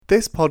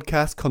This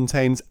podcast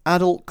contains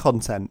adult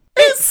content.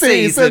 It's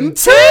season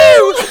 2!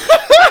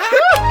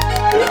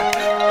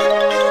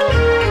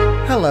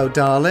 Hello,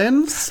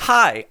 darlings.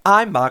 Hi,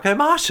 I'm Margot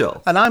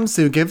Marshall. And I'm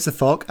Sue Gives a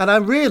Fuck, and I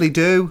really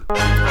do.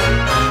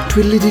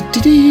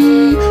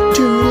 Twiddly-dee-dee-dee,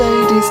 two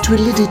ladies,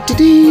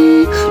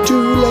 twiddly-dee-dee-dee,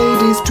 two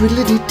ladies,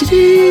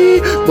 twiddly-dee-dee-dee.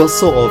 Well,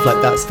 sort of,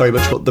 like, that's very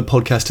much what the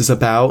podcast is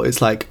about.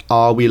 It's like,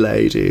 are we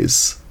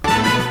ladies?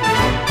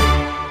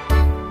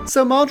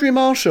 So, Marjorie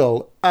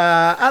Marshall,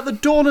 at the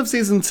dawn of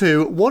season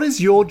 2, what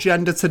is your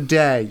gender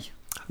today?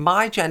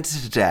 My gender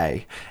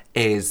today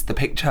is the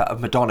picture of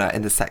Madonna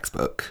in the sex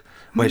book,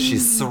 where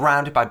she's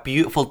surrounded by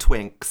beautiful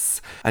twinks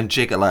and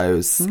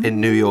gigolos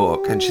in New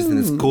York, and she's in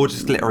this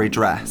gorgeous glittery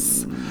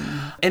dress.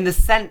 In the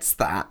sense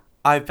that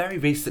I've very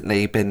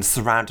recently been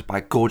surrounded by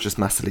gorgeous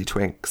muscly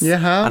twinks. You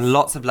have? And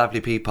lots of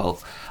lovely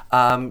people.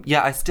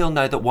 I still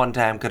know that one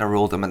day I'm going to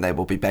rule them and they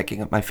will be begging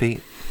at my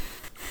feet.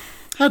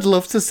 I'd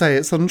love to say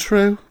it's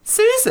untrue.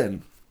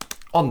 Susan,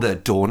 on the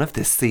dawn of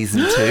this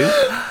season 2,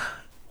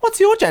 what's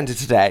your gender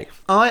today?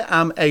 I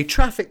am a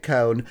traffic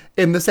cone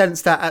in the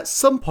sense that at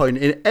some point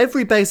in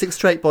every basic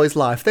straight boy's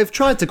life, they've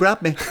tried to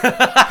grab me.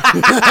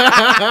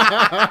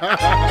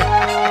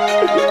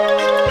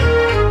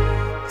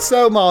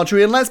 So,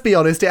 Marjorie, and let's be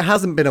honest, it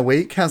hasn't been a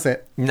week, has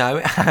it? No,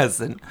 it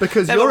hasn't.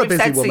 Because No, you're but a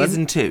busy we've said woman.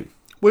 Season 2.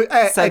 So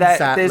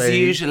exactly. There's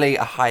usually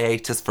a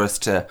hiatus for us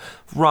to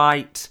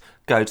write,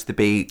 go to the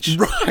beach,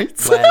 Right.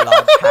 wear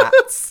large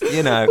hats,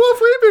 you know. What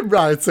have we been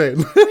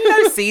writing?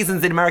 You know,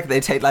 seasons in America, they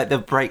take like the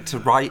break to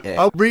write it.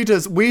 Oh,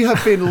 readers, we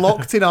have been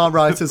locked in our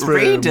writer's room.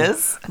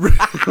 Readers?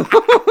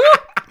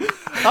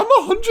 I'm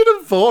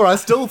 104. I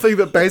still think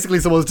that basically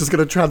someone's just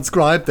going to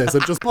transcribe this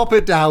and just pop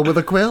it down with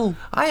a quill.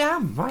 I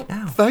am, right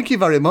now. Thank you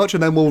very much,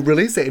 and then we'll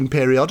release it in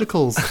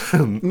periodicals.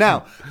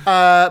 Now,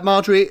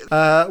 Marjorie,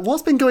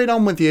 what's been going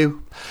on with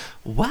you?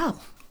 Well,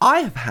 I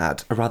have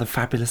had a rather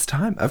fabulous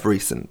time of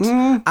recent,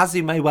 as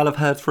you may well have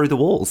heard through the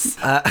walls.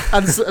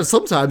 And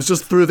sometimes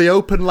just through the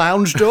open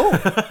lounge door.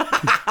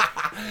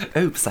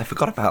 Oops, I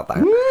forgot about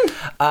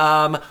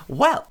that.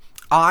 Well,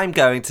 I'm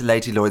going to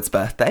Lady Lloyd's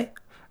birthday,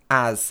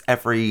 as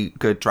every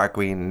good drag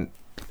queen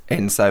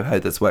in Soho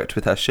that's worked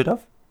with her should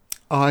have.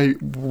 I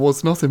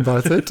was not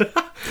invited.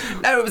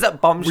 No, it was at We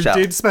Bombshell.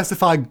 did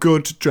specify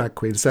good drag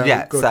queen, so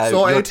Yeah, good. so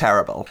Sorted. you're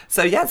terrible.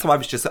 So yeah, so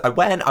I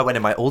went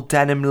in my old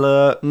denim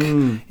look.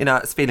 You know,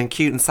 I was feeling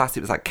cute and sassy.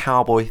 It was like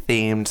cowboy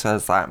themed. So I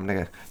was like, I'm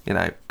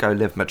gonna, go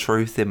live my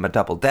truth in my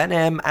double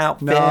denim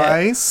outfit.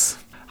 Nice.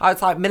 I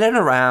was like milling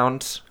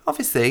around.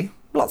 Obviously,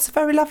 lots of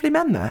very lovely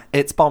men there.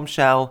 It's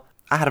Bombshell.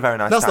 I had a very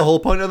nice That's time. the whole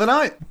point of the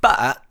night.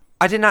 But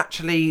I didn't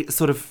actually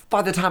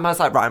by the time I was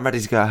like, right, I'm ready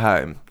to go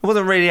home, there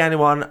wasn't really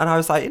anyone. And I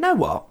was like, you know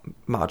what,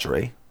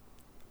 Marjorie?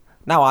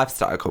 Now I've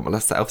started calling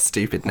myself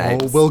stupid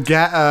names. Oh, we'll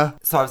get her.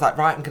 So I was like,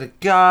 right, I'm going to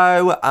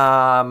go.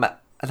 And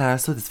then I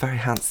saw this very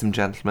handsome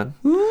gentleman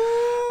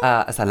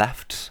as I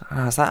left. And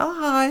I was like,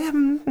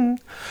 oh,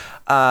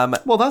 hi.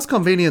 Well, that's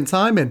convenient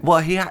timing. Well,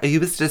 he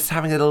was just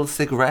having a little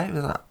cigarette. He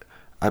was like,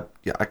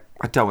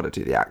 I don't want to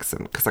do the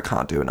accent because I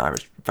can't do a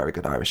very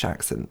good Irish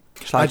accent.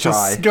 Shall I try?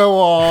 Just go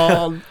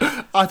on.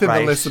 I think Right.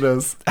 the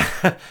listeners.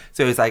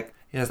 So he was like,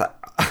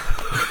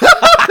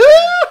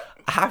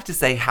 I have to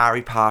say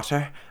Harry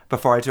Potter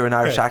before I do an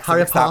Irish Okay, accent.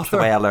 Harry because that's the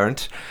Potter. way I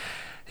learned.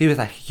 He was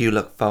like, you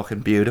look fucking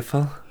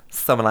beautiful.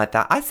 Something like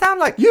that. I sound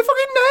like... You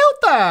fucking nailed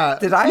that.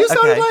 Did I? You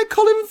sounded Okay. like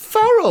Colin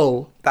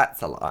Farrell.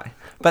 That's a lie.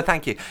 But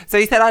thank you. So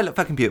he said, I look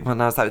fucking beautiful.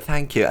 And I was like,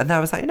 thank you. And then I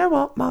was like, you know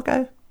what,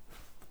 Margot?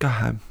 Go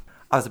home.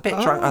 I was a bit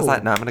drunk. I was Oh.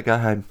 like, no, I'm going to go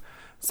home.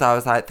 So I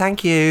was like,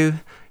 thank you.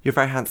 You're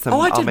very handsome. Oh,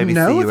 I I'll didn't maybe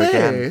know see you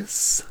again.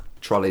 this.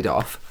 Trolleyed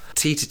off.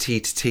 T to T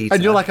to T to.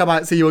 And you're like, I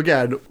might see you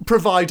again,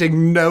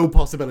 providing no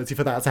possibility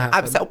for that to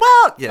happen.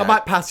 well, I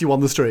might pass you on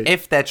the street.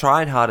 If they're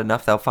trying hard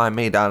enough, they'll find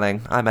me,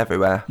 darling. I'm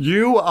everywhere.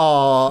 You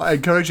are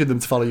encouraging them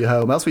to follow you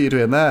home. That's what you're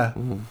doing there.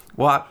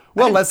 What?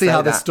 Well, I didn't let's see say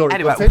how this that. story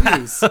Anyway,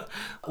 continues.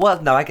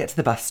 Well, no, I get to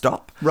the bus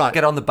stop. Right.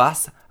 Get on the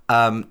bus.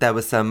 There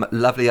were some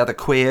lovely other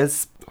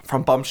queers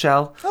from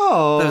Bombshell.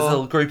 Oh. There was a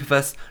little group of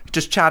us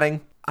just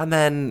chatting. And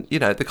then,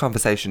 the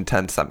conversation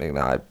turned to something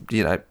that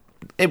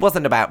it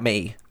wasn't about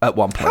me at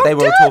one point. How They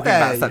were all dare talking they?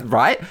 about something,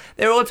 right?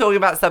 They were all talking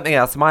about something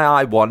else. My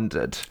eye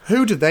wandered,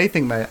 Who do they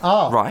think they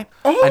are? right?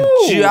 Oh. And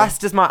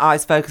just as my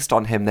eyes focused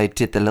on him, they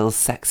did the little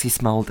sexy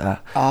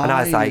smolder. And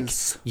I was like,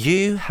 Eyes.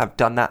 you have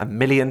done that a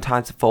million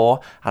times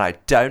before, and I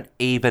don't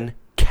even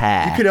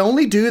care. You can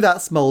only do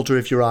that smolder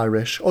if you're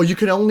Irish, or you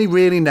can only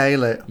really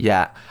nail it.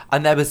 Yeah.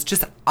 And there was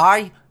just,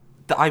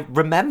 I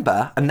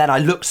remember, and then I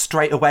looked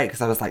straight away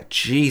because I was like,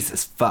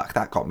 Jesus, fuck,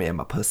 that got me in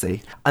my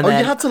pussy. And Oh,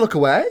 then you had to look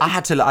away?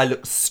 I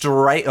looked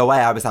straight away.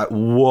 I was like,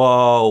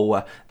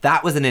 whoa,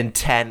 that was an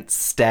intense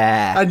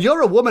stare. And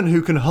you're a woman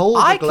who can hold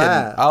the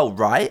glare. Oh,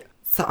 right.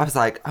 So I was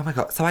like, oh my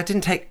God. So I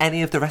didn't take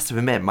any of the rest of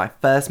him in. My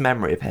first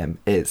memory of him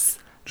is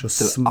Just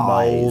the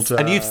smoulder. eyes.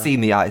 And you've seen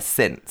the eyes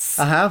since.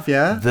 I have,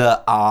 yeah.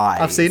 The eyes.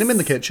 I've seen him in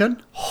the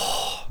kitchen.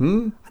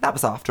 That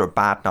was after a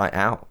bad night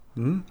out.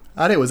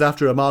 And it was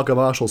after a Margot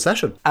Marshall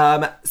session.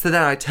 So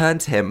then I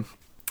turned to him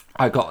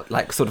I got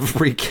like sort of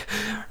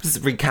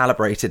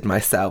recalibrated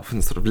myself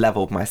and sort of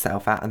leveled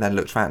myself out, and then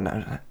looked around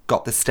and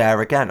got the stare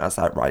again. I was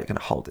like, right, you're going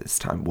to hold it this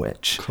time,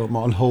 witch. Come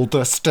on, hold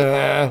the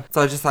stare.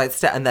 So I just like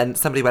stare, and then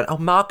somebody went, oh,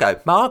 Margot.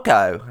 And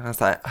I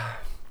was like,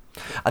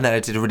 and then I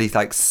did a really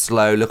like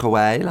slow look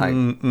away, like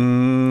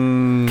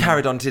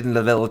carried on, did a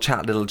little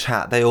chat.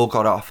 They all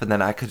got off, and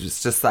then I could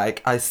just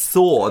like, I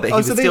saw that he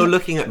was still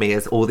looking at me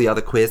as all the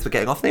other queers were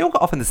getting off. They all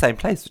got off in the same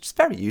place, which is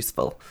very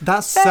useful.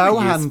 That's very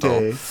so useful.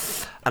 handy.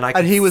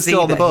 And he was see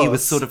still on the that he bus?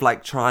 was sort of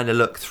like trying to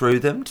look through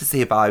them to see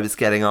if I was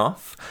getting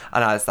off.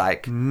 And I was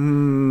like,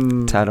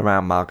 turn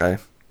around, Margot.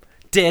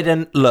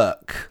 Didn't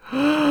look.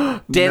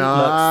 Didn't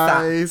look.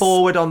 Sat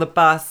forward on the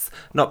bus,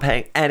 not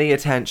paying any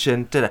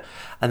attention.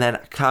 And then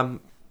come.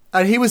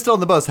 And he was still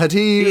on the bus. Had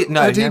he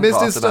never missed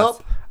got his off the bus.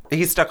 stop?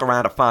 He stuck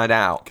around to find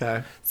out.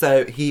 Okay.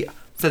 So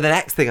the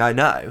next thing I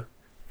know,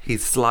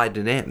 he's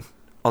sliding in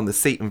on the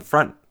seat in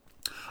front.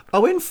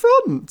 Oh, in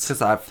front.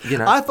 Because I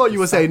thought you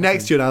were saying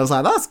next to you, and I was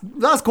like,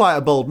 that's quite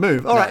a bold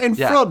move. All right, in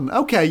front.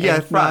 Okay, yeah,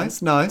 In front.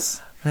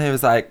 nice. And he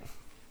was like,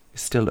 you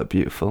still look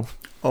beautiful.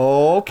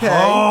 Okay.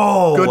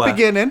 Oh, good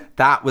beginning.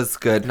 That was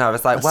good. And I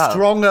was like, well.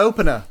 Strong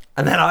opener.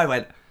 And then I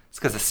went, it's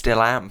because I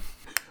still am.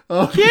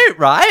 Oh. Cute,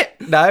 right?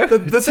 No.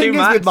 The thing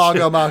is with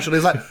Margot Marshall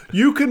is like,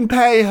 you can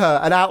pay her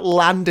an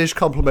outlandish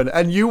compliment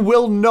and you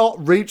will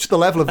not reach the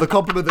level of the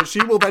compliment that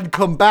she will then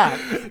come back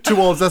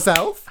towards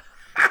herself.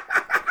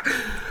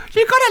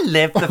 You gotta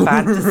live the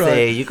fantasy.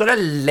 Right. You gotta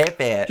live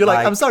it. You're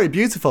like, I'm sorry,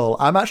 beautiful.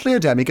 I'm actually a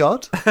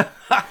demigod.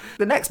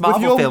 The next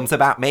Marvel film's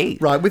about me.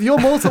 Right, with your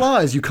mortal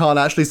eyes, you can't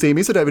actually see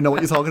me, so don't even know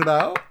what you're talking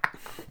about.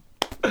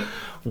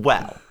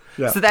 Well,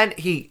 yeah. So then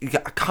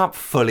I can't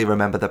fully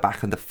remember the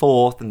back and the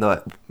forth and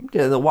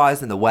the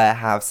wires in the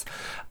warehouse.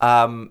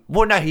 Well,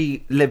 no,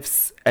 he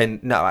lives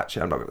in. No,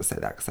 actually, I'm not going to say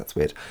that because that's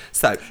weird.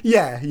 So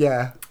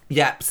yeah.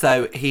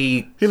 So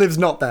he lives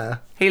not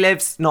there. He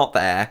lives not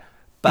there,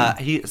 but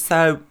he.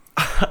 So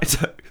I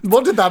don't.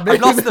 What did that mean? I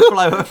lost the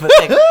flow of the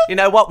thing. You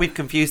know what? We've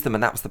confused them,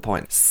 and that was the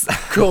point.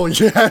 Cool,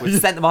 yeah. We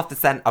sent them off to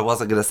send. I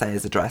wasn't going to say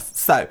his address.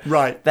 So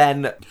right.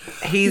 Then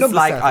he's Number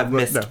like, 7, I've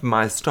missed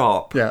my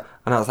stop. Yeah.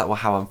 And I was like, well,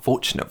 how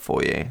unfortunate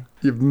for you.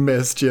 You've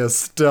missed your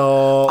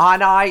stop.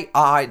 And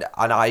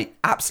I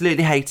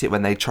absolutely hate it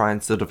when they try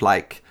and sort of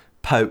like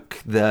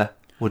poke the,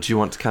 would you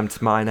want to come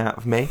to mine out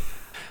of me?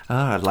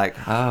 Oh,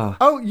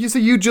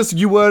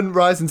 you weren't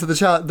rising to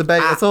the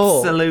bait at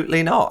all?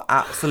 Absolutely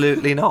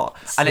not.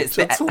 And it's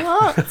a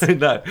twat. I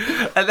know.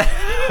 And then,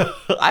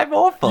 I'm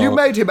awful. You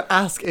made him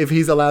ask if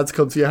he's allowed to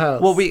come to your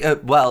house.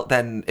 Well,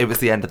 then it was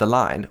the end of the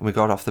line. We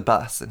got off the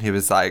bus, and he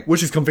was like,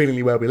 which is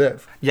conveniently where we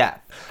live. Yeah.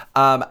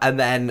 And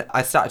then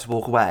I started to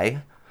walk away,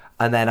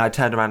 and then I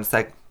turned around and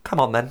said, "Come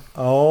on, then."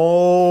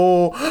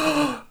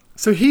 Oh,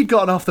 so he'd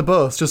gotten off the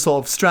bus, just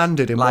sort of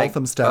stranded in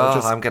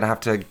Walthamstow. I'm gonna have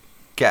to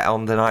get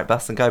on the night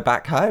bus and go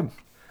back home.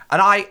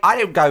 And I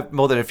didn't go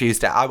more than a few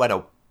steps. I went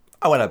a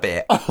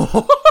bit.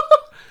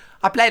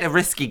 I played a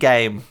risky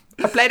game.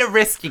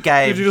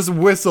 Did you just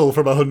whistle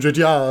from 100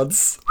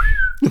 yards?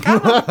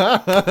 Come on.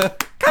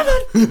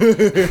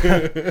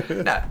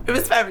 No, it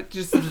was very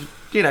just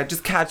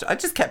casual. I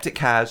just kept it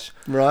cash.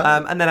 Right.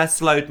 And then I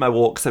slowed my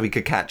walk so we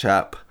could catch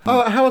up.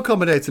 Oh, how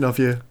accommodating of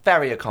you.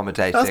 Very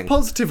accommodating. That's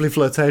positively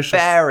flirtatious.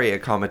 Very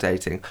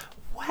accommodating.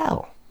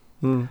 Well,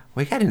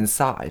 we get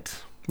inside.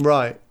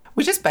 Right.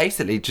 Which is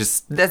basically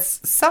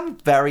there's some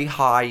very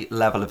high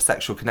level of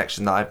sexual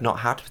connection that I've not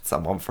had with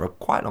someone for a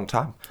quite long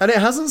time. And it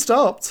hasn't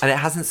stopped.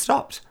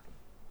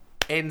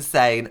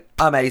 Insane,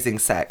 amazing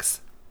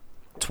sex.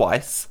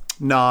 Twice.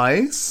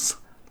 Nice.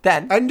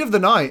 Then. End of the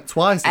night,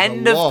 twice.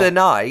 End of the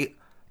night,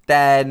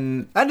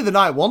 then. End of the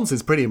night once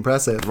is pretty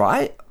impressive.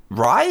 Right?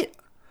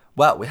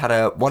 Well, we had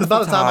a wonderful time. Because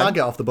by the time I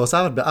get off the bus,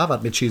 I've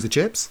had my cheesy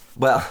chips.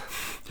 Well,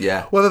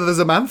 yeah. Whether there's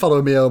a man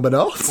following me home or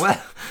not. Well,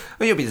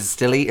 you'll be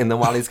still eating them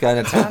while he's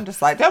going to town.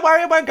 Just like, don't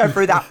worry, I won't go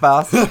through that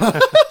fast.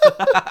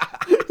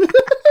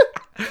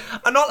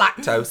 I'm not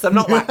lactose.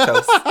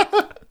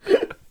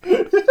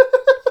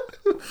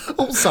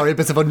 Oh, sorry, a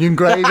bit of onion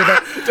gravy.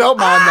 Don't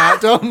mind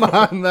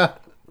that.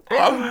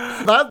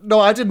 No,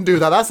 I didn't do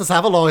that. That's a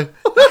Savoy.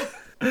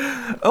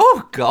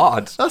 Oh,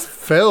 God. That's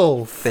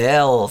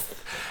filth.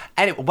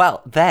 Anyway,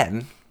 well,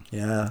 then...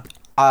 Yeah.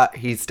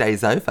 He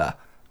stays over.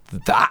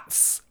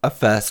 That's a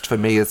first for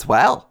me as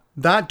well.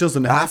 That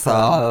doesn't That's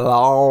happen. a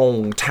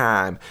long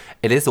time.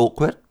 It is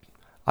awkward.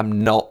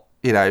 I'm not,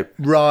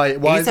 Right,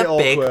 why is it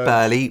awkward? He's a big,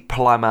 burly,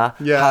 plumber,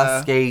 Yeah.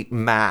 husky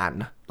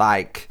man.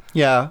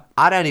 Yeah.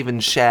 I don't even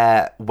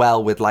share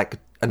well with,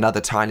 another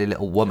tiny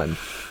little woman.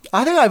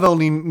 I think I've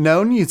only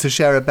known you to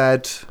share a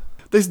bed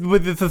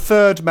with the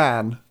third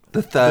man.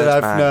 The third that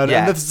I've man, known.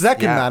 yes, And the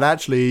second yeah. man,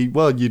 actually,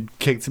 well, you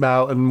kicked him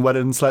out and went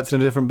and slept in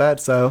a different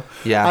bed, so...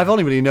 Yeah. I've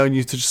only really known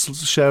you to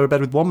just share a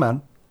bed with one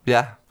man.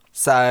 Yeah.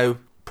 So,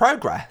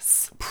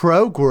 progress.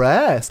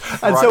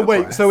 And so,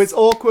 wait, so it's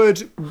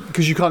awkward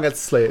because you can't get to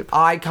sleep.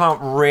 I can't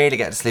really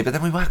get to sleep, but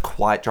then we were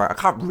quite drunk. I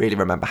can't really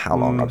remember how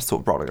long I was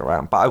sort of rolling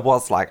around, but I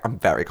was I'm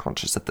very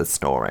conscious of the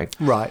snoring.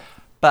 Right.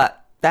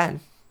 But then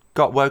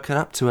got woken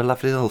up to a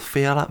lovely little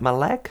feel up my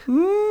leg.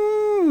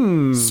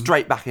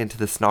 Straight back into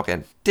the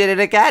snogging. Did it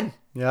again.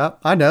 Yeah,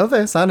 I know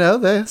this.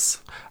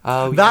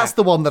 Oh, That's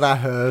the one that I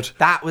heard.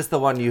 That was the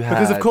one you heard.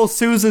 Because, of course,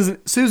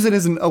 Susan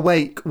isn't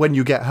awake when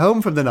you get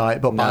home from the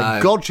night, but my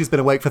God, she's been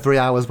awake for 3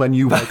 hours when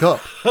you wake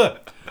up.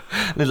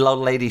 Little old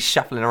lady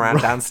shuffling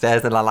around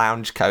downstairs in a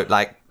lounge coat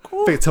like...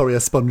 Victoria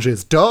Sponge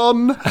is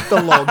done.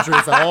 The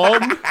laundry's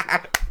on.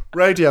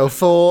 Radio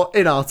 4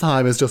 in our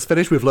time has just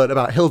finished. We've learnt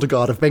about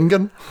Hildegard of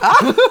Bingen.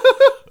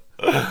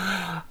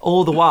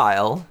 All the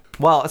while...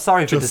 Well,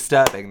 sorry for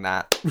disturbing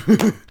that.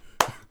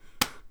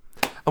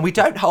 And we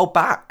don't hold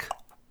back.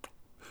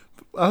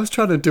 I was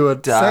trying to do a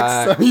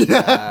sex...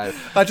 Yeah.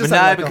 I just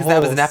no, because there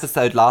was an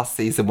episode last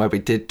season where we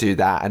did do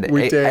that, and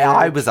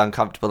I was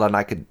uncomfortable, and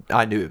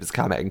I knew it was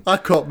coming. I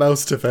caught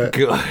most of it.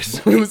 Good.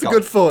 It was a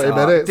good 40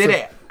 minutes. Did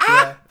it?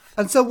 Yeah.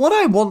 And so what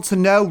I want to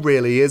know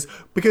really is,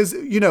 because,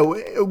 you know,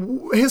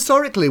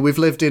 historically we've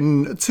lived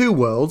in two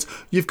worlds.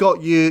 You've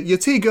got your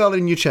tea girl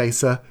and your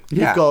chaser.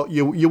 You've got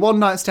your one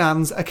night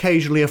stands,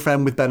 occasionally a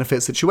friend with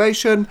benefit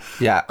situation.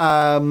 Yeah.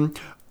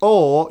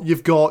 Or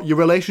you've got your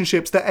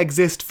relationships that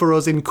exist for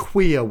us in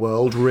queer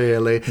world,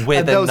 really.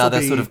 With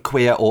another sort of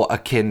queer or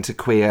akin to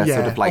queer,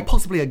 sort of like... Or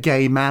possibly a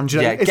gay man.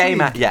 Gay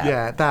man,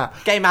 Yeah, that.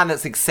 Gay man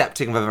that's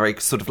accepting of a very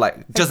sort of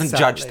like... Doesn't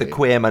judge the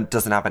queer man,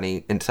 doesn't have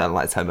any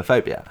internalized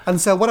homophobia. And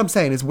so what I'm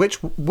saying is,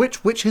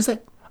 which is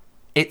it?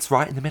 It's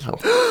right in the middle.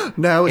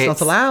 No, it's not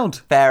allowed.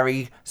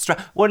 Very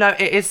well, no,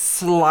 it is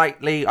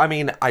slightly... I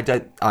mean, I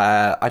don't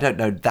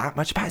know that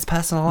much about his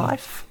personal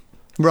life.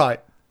 Right.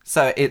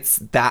 So it's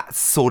that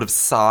sort of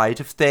side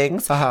of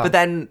things. But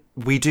then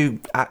we do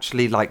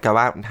actually like go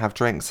out and have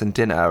drinks and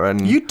dinner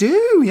and you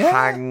do, yeah.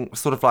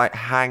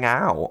 hang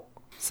out.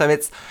 So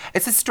it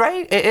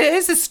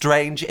is a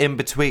strange in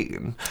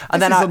between.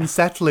 And this is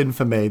unsettling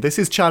for me. This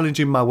is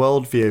challenging my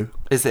worldview.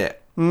 Is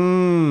it?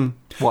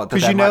 What?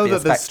 Because you know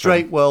that there's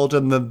straight world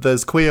and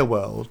there's queer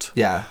world.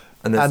 Yeah.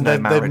 And there's no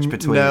marriage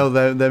between. No,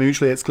 they're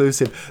mutually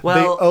exclusive.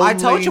 Well, I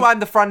told you I'm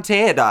the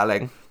frontier,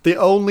 darling. The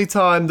only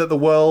time that the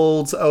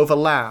worlds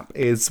overlap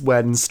is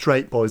when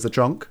straight boys are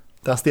drunk.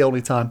 That's the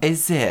only time.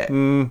 Is it?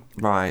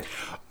 Right.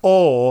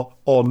 Or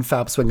on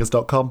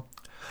fabswingers.com.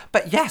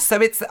 But yes,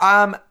 so it's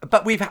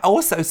but we've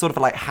also sort of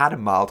like had a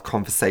mild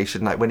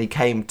conversation, like when he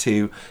came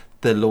to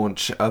the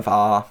launch of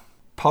our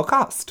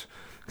podcast.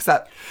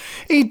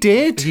 He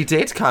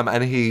did come,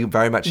 and he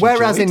very much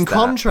whereas in that.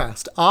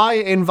 Contrast, I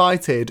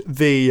invited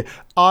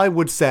I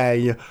would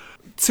say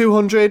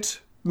 200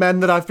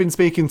 men that I've been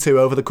speaking to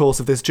over the course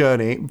of this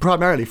journey,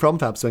 primarily from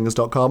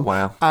fabswingers.com.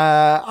 Wow.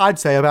 I'd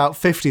say about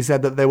 50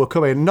 said that they were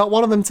coming. Not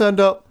one of them turned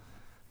up.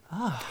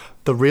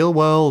 The real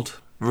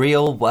world.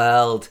 Real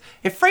world.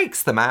 It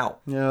freaks them out.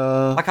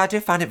 Yeah. Like, I do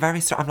find it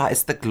very strange. I'm like,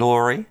 it's the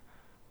glory.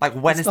 Like,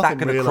 when is that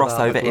going to cross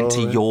over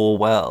into your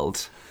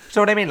world? Do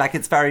you know what I mean? Like,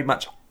 it's very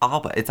much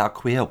it's our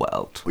queer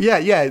world.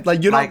 Yeah.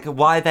 Like,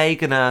 why are they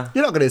gonna...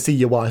 You're not going to see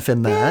your wife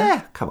in there.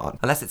 Yeah, come on.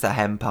 Unless it's a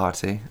hen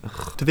party.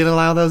 Ugh. Do they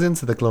allow those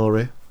into the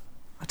glory?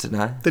 I don't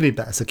know. They need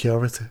better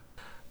security.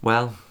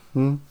 Well...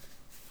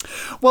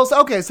 Well,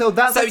 so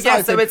that's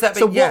exciting.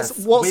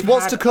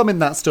 What's to come in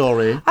that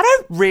story? I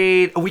don't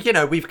really...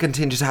 we've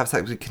continued to have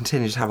sex. We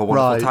continue to have a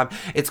wonderful time.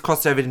 It's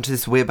crossed over into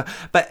this weird...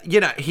 But,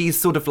 he's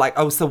sort of like,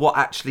 so what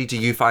actually do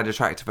you find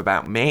attractive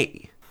about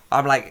me?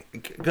 I'm like,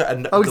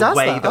 the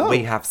way that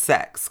we have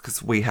sex,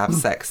 because we have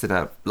sex in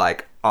a,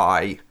 like,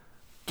 I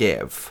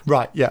give.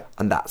 Right, yeah.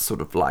 And that's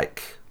sort of,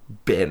 like,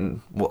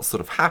 been what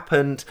sort of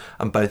happened,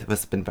 and both of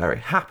us have been very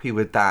happy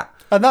with that.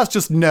 And that's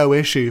just no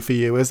issue for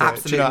you, is it?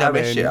 Absolutely no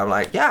issue. I'm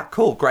like, yeah,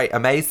 cool, great,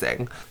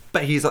 amazing.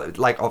 But he's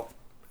like,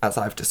 as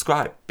I've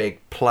described, big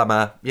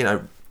plumber,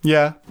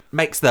 yeah,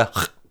 makes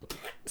the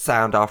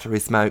sound after he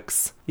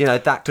smokes.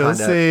 That kind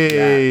Does of, he?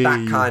 yeah,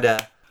 that kind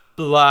of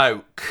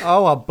bloke.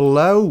 Oh, a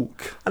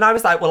bloke. And I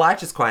was like, well, I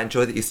just quite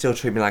enjoy that you still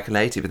treat me like a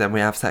lady, but then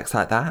we have sex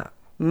like that.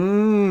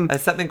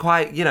 There's something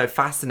quite,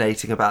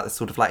 fascinating about this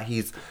sort of like,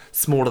 he's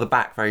small at the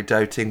back, very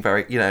doting,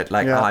 very,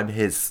 I'm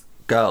his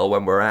girl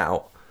when we're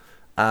out.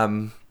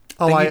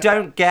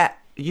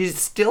 You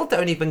still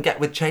don't even get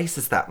with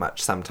chasers that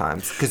much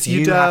sometimes, because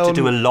you have to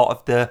do a lot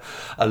of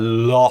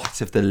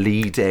the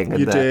leading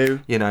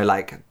and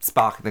like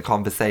sparking the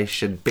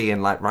conversation,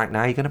 being like, right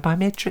now you're going to buy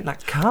me a drink,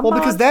 like, come on. Well,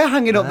 because they're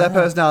hanging up their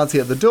personality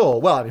at the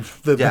door. Well, I mean,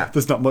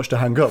 there's not much to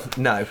hang up.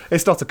 No.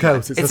 It's not a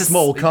coat, it's a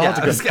small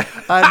cardigan.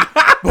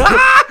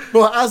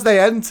 But as they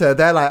enter,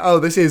 they're like, oh,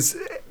 this is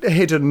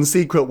hidden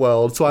secret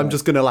world, so I'm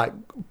just going to like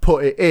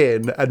put it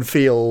in and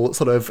feel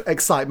sort of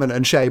excitement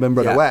and shame and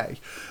run away.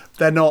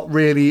 They're not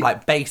really...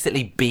 Like,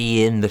 basically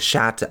be in the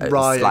shadows.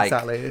 Right, like,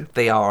 exactly.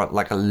 They are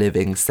like a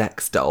living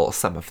sex doll,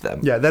 some of them.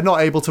 Yeah, they're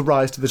not able to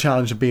rise to the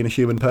challenge of being a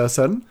human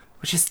person.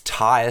 Which is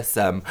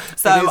tiresome.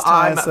 So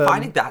I'm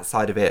finding that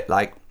side of it,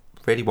 like,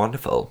 really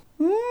wonderful.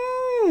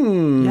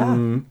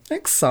 Yeah.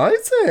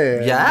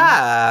 Exciting.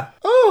 Yeah.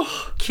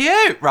 Oh.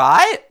 Cute,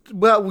 right?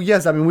 Well,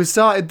 yes, I mean, we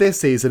started this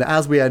season,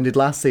 as we ended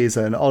last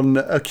season, on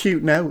a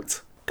cute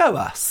note. Go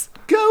us.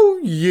 Go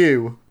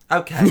you.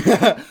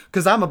 Okay.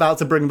 Because I'm about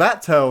to bring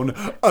that tone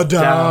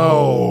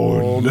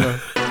down.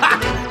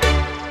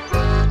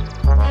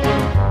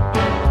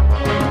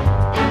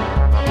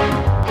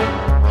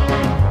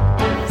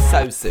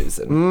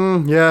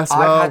 Susan. Yes, I've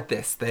well, had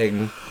this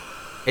thing.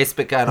 It's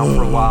been going on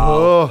for a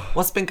while.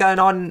 What's been going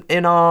on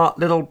in our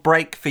little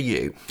break for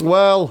you?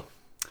 well.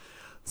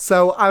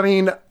 So I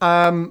mean,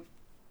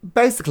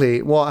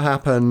 basically, what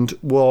happened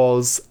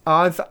was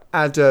I've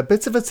had a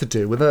bit of a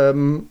to-do with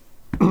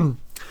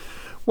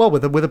well,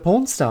 with a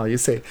porn star, you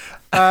see.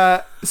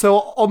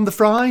 So on the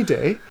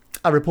Friday,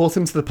 I report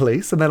him to the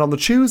police, and then on the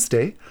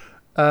Tuesday,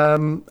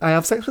 I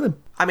have sex with him.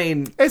 I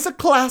mean, It's a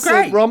classic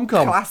great.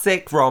 rom-com.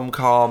 Classic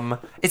rom-com.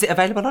 Is it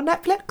available on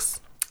Netflix?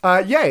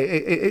 Yeah,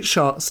 it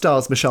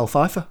stars Michelle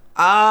Pfeiffer.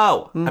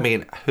 Oh, I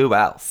mean, who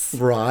else?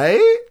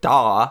 Right?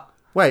 Duh.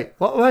 Wait,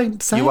 what am I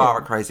saying? You are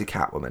a crazy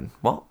Catwoman.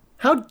 What?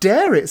 How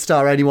dare it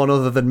star anyone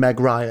other than Meg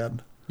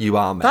Ryan? You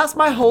are. Meg. That's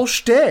my whole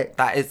shtick.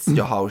 That is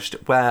your host.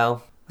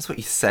 Well, that's what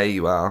you say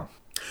you are.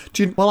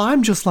 Well,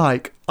 I'm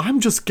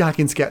just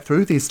gagging to get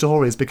through these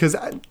stories because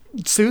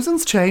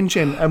Susan's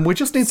changing and we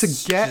just need to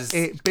get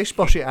it,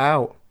 bish-bosh it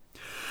out.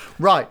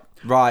 Right.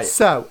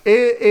 So,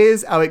 it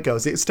is how it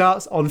goes. It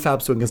starts on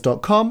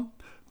fabswingers.com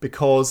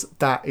because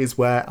that is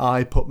where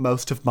I put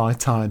most of my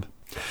time.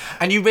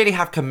 And you really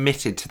have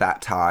committed to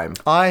that time.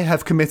 I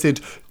have committed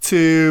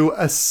to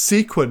a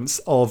sequence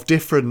of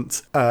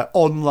different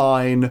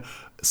online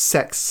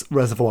sex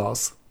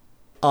reservoirs.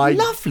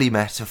 Lovely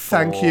metaphor.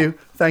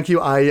 Thank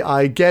you.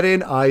 I get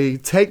in, I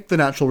take the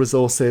natural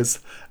resources,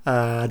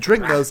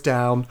 drink those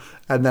down,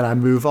 and then I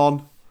move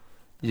on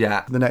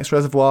Yeah. to the next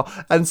reservoir.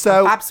 And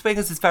so Fab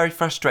Swingers is very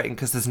frustrating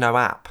because there's no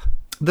app.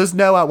 there's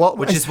no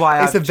Which is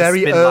why it's I've a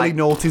very just been early like,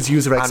 noughties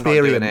user I'm not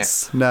doing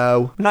experience.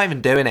 No. I'm not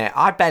even doing it.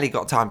 I barely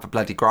got time for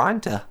bloody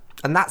Grindr.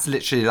 And that's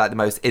literally like the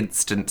most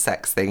instant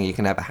sex thing you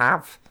can ever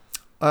have.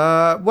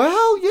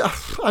 Well, yeah,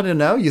 I don't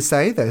know, you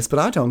say this, but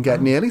I don't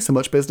get nearly so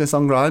much business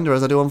on Grindr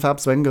as I do on Fab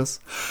Swingers.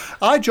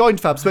 I joined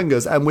Fab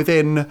Swingers, and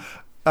within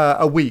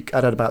a week,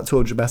 I'd had about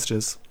 200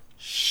 messages.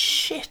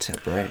 Shit a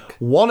brick.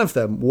 One of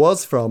them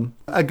was from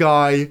a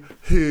guy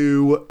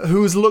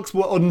whose looks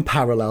were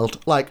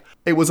unparalleled. Like,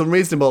 it was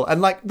unreasonable.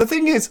 And, like, the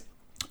thing is,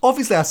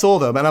 obviously I saw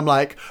them, and I'm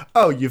like,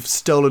 oh, you've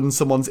stolen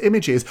someone's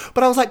images.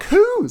 But I was like,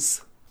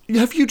 whose?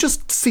 Have you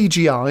just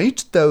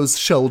CGI'd those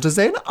shoulders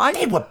in?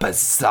 They were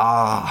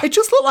bizarre. It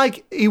just looked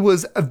like he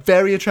was a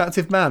very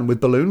attractive man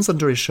with balloons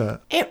under his shirt.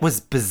 It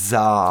was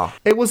bizarre.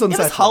 It was It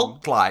unsettling. was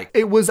Hulk-like.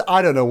 It was,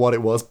 I don't know what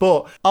it was,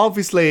 but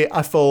obviously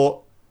I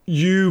thought,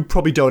 you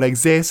probably don't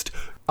exist.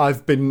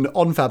 I've been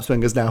on Fab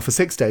Swingers now for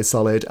 6 days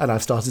solid, and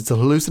I've started to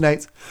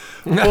hallucinate.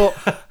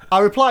 But I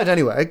replied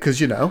anyway, because,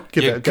 give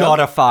it You a go.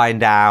 gotta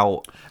find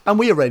out. And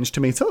we arranged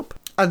to meet up.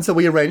 And so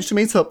we arranged to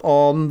meet up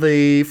on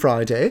the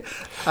Friday.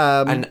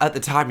 And at the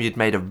time, you'd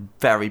made a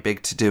very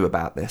big to-do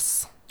about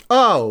this.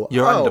 You're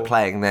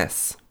underplaying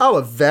this. Oh,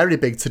 a very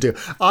big to-do.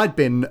 I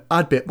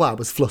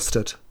was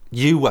flustered.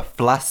 You were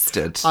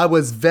flustered. I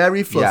was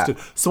very flustered.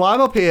 Yeah. So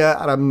I'm up here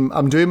and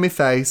I'm doing my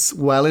face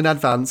well in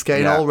advance,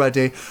 getting all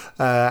ready,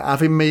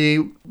 having me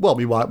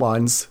white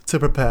wines to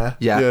prepare.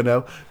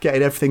 Yeah.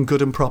 Getting everything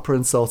good and proper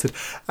and sorted.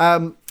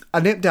 I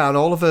nip down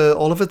all of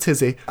a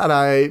tizzy,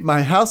 and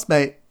my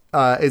housemate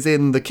is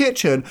in the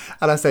kitchen,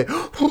 and I say,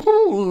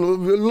 oh,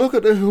 look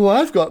at who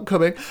I've got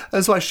coming.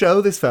 And so I show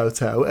this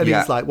photo, and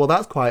he's like, well,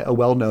 that's quite a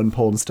well-known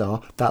porn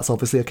star. That's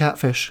obviously a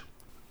catfish.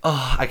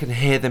 Oh, I can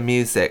hear the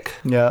music.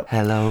 Yeah.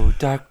 Hello,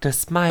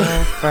 darkness, my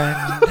old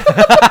friend.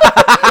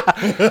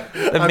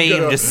 The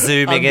meme just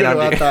zooming in on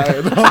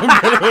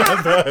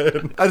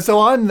you. And so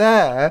I'm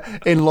there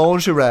in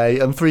lingerie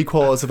and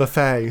 3/4 of a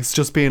face,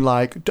 just being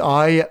like,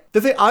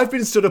 I've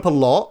been stood up a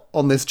lot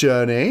on this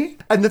journey.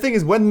 And the thing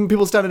is, when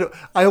people stand up,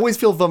 I always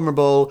feel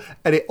vulnerable,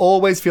 and it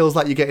always feels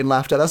like you're getting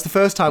laughed at. That's the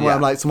first time where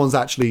I'm like, someone's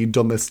actually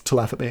done this to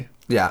laugh at me.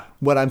 Yeah.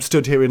 When I'm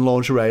stood here in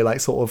lingerie, like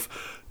sort of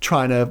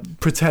trying to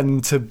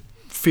pretend to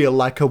feel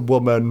like a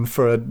woman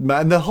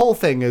and the whole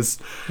thing is,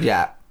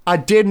 I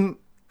didn't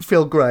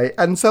feel great.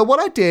 And so what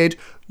I did,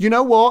 you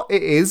know what?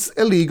 It is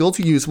illegal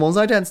to use one's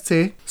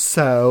identity.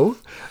 So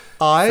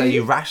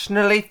you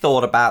rationally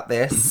thought about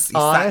this. You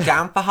sat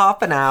down for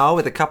half an hour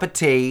with a cup of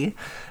tea.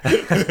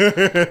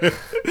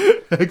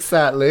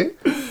 Exactly.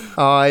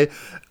 I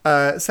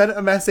sent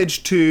a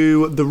message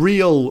to the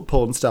real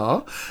porn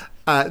star,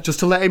 just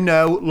to let him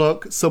know,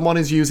 look, someone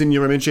is using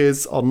your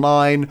images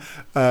online,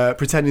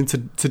 pretending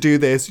to do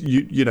this.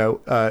 You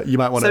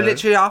might want to... So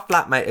literally our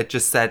flatmate had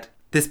just said,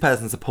 this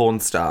person's a porn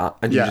star,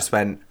 and you just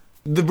went...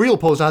 The real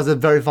porn star has a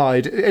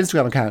verified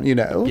Instagram account,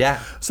 Yeah.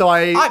 So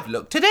I've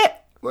looked at it.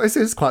 Well, this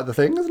is quite the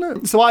thing, isn't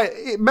it? So I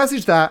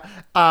messaged that,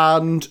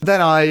 and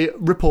then I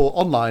report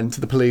online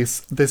to the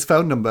police this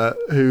phone number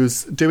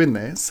who's doing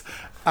this,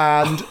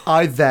 and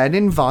I then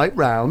invite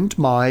round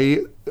my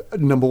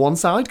number one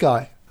side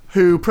guy,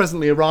 who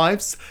presently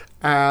arrives,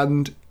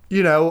 and,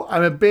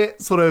 I'm a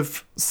bit sort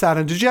of sad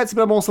and dejected,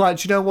 but I'm also like,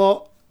 do you know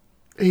what?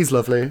 He's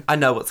lovely. I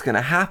know what's going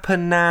to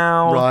happen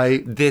now.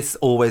 Right. This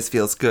always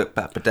feels good,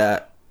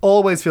 but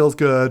always feels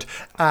good.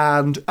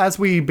 And as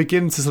we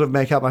begin to sort of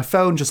make out, my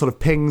phone just sort of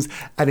pings,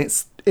 and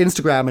it's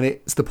Instagram, and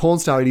it's the porn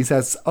star, and he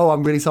says, oh,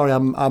 I'm really sorry,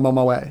 I'm on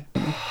my way.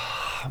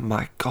 Oh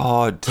my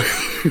God.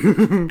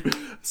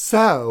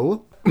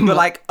 So We're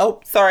like,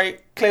 oh, sorry,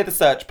 clear the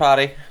search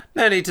party.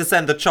 No need to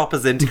send the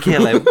choppers in to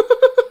kill him.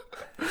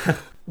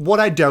 What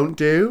I don't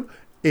do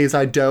is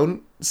I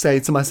don't say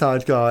to my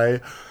side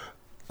guy,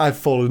 I've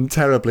fallen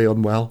terribly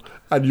unwell,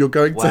 and you're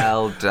going to...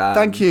 Well done.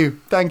 Thank you,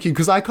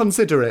 because I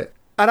consider it.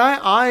 And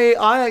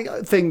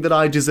I think that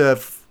I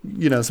deserve, some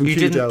You kudos.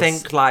 didn't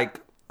think like,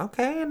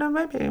 okay,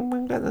 maybe we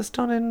can get this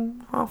done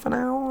in half an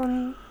hour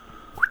and...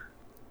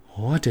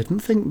 Oh, I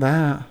didn't think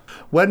that.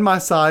 When my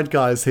side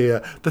guy's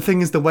here, the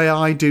thing is the way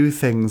I do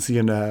things,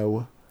 He'd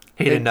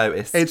have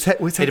noticed. It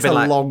takes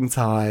a long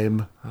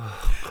time.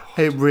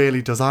 It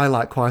really does. I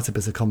like quite a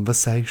bit of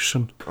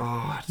conversation.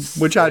 God,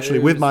 Which actually,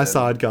 with my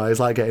side guy, is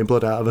like getting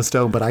blood out of a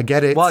stone, but I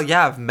get it. Well,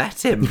 yeah, I've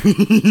met him.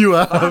 You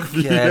have.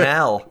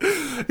 hell.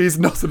 He's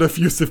not an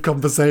effusive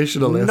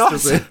conversationalist,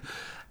 is he?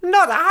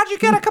 Not how'd you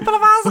get a couple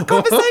of hours of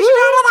conversation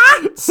out of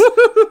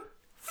that?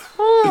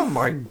 Oh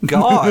my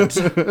God.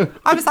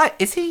 I was like,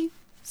 is he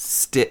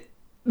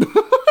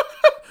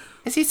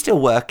still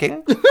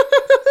working?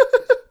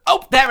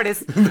 Oh, there it is.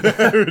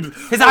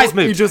 His eyes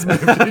moved. He just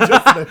moved.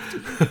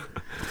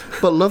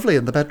 But lovely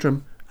in the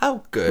bedroom.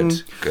 Oh,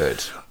 good,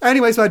 good.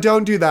 Anyway, so I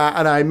don't do that,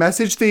 and I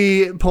message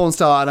the porn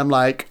star, and I'm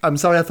like, I'm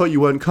sorry, I thought you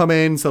weren't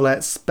coming, so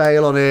let's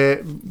bail on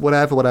it,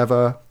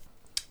 whatever.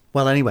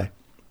 Well, anyway,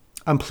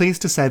 I'm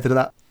pleased to say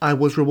that I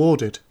was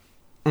rewarded.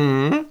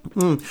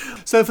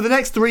 So for the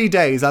next 3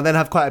 days, I then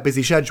have quite a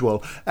busy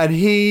schedule, and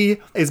he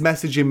is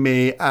messaging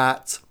me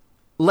at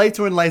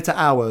later and later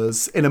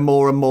hours in a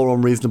more and more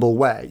unreasonable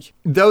way.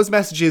 Those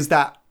messages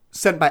that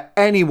sent by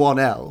anyone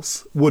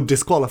else would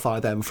disqualify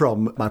them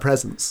from my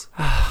presence.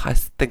 I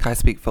think I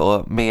speak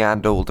for me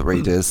and all the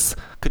readers.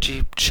 Could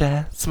you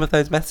share some of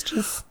those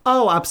messages?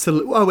 Oh,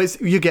 absolutely. Oh,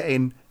 you're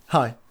getting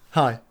hi.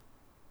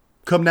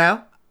 Come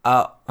now.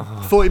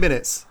 40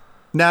 minutes.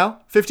 Now,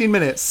 15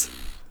 minutes.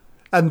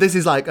 And this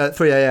is like at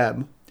 3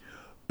 a.m.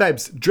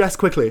 Babes, dress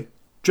quickly.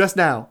 Dress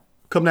now.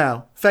 Come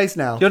now. Face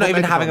now. You're not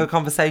even having a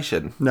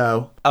conversation?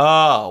 No.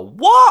 Oh,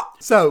 what?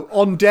 So,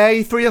 on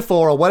day 3 or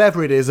 4 or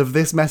whatever it is of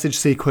this message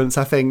sequence,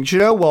 I think, do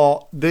you know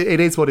what? It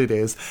is what it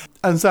is.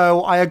 And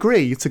so I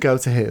agree to go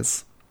to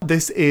his.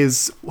 This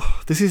is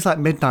like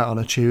midnight on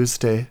a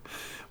Tuesday,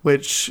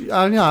 which,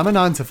 I'm a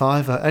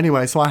 9-to-5er.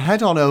 Anyway, so I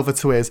head on over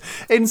to his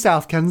in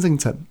South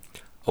Kensington.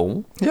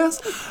 Oh.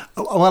 Yes.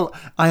 Well,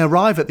 I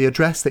arrive at the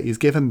address that he's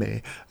given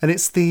me, and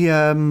it's the...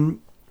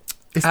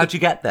 How'd you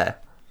get there?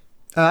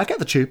 I get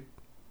the tube.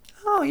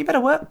 Oh, you better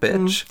work,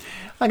 bitch.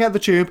 I get the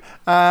tube.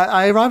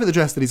 I arrive at the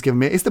address that he's given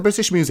me. It's the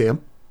British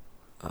Museum.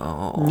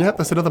 Oh. Yep,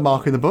 that's another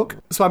mark in the book.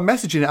 So I'm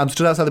messaging it. I'm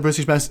stood outside the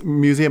British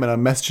Museum and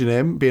I'm messaging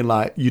him, being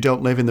like, you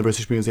don't live in the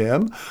British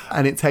Museum.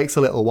 And it takes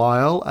a little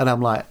while. And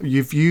I'm like,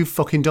 you've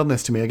fucking done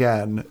this to me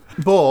again.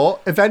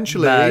 But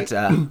eventually,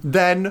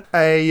 then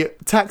a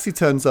taxi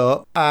turns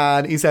up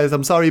and he says,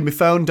 I'm sorry, my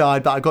phone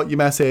died, but I got your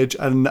message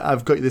and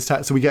I've got you this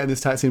taxi. So we get in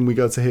this taxi and we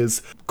go to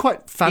his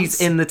quite fancy...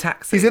 He's in the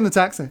taxi? He's in the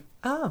taxi.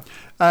 Oh.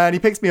 And he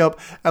picks me up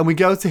and we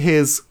go to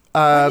his...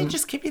 Why didn't he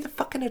just give you the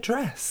fucking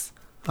address?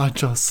 We'll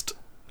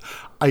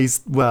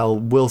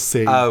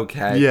see.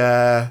 Okay.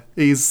 Yeah,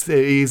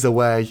 he's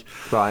away.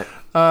 Right.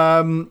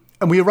 And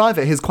we arrive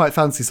at his quite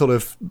fancy sort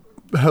of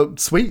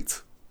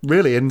suite,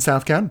 really, in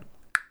South Ken.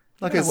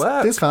 Like,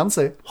 it's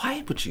fancy.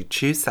 Why would you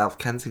choose South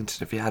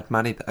Kensington if you had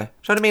money, though? Do you know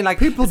what I mean? Like,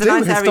 people do,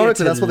 nice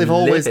historically, that's what they've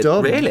always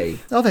done. Really?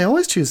 Oh, they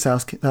always choose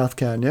South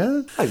Ken,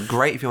 yeah. Oh,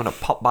 great if you want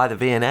to pop by the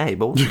V&A,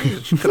 but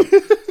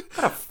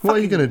what are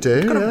you going to do?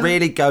 You've got to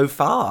really go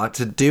far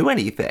to do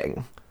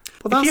anything.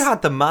 Well, if you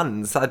had the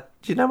muns, do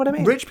you know what I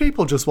mean? Rich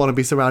people just want to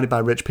be surrounded by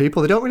rich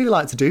people. They don't really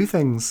like to do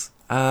things.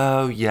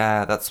 Oh,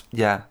 yeah. That's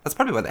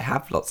probably why they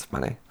have lots of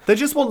money. They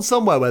just want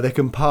somewhere where they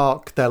can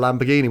park their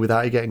Lamborghini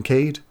without you getting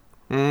keyed.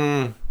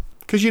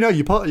 Because,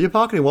 you're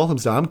parking in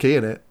Walthamstow, I'm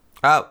keying it.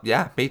 Oh,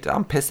 yeah, me too.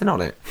 I'm pissing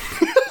on it.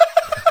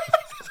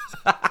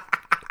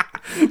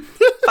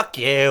 Fuck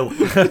you.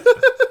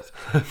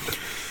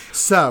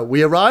 So,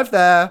 we arrive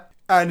there,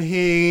 and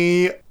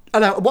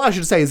what I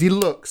should say is he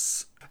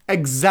looks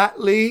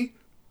exactly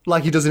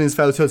like he does in his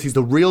photos. He's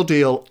the real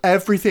deal.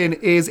 Everything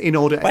is in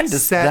order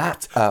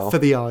except for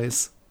the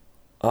eyes.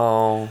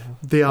 Oh.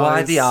 The eyes.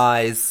 Why the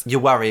eyes? You're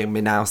worrying me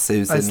now,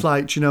 Susan. It's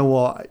like, do you know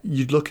what?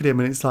 You'd look at him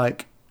and it's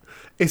like,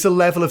 it's a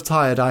level of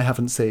tired I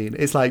haven't seen.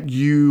 It's like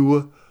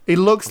it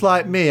looks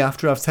like me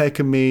after I've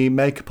taken me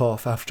makeup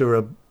off after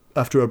a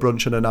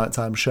brunch and a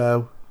nighttime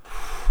show.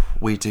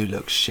 We do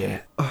look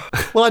shit.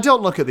 Well, I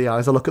don't look at the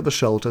eyes. I look at the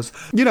shoulders.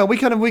 We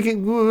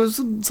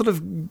can sort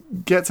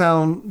of get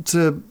down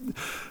to...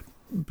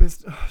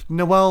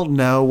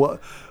 No.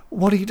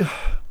 What he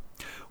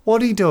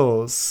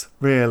does,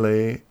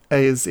 really,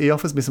 is he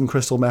offers me some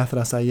crystal meth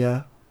and I say,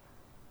 yeah.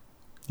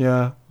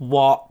 Yeah.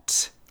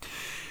 What?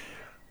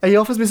 He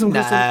offers me some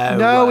crystal...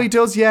 No, he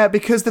does, yeah,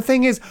 because the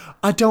thing is,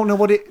 I don't know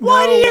what it...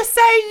 Why do you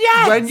say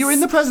yes? When you're in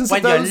the presence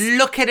of those... When you're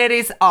looking at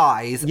his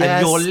eyes and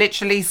you're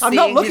literally seeing I'm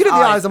not looking at the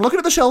eyes, I'm looking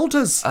at the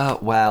shoulders.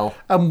 Well.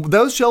 And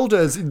those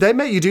shoulders, they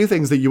make you do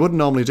things that you wouldn't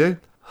normally do.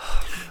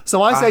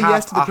 So I say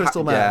yes to the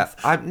crystal meth.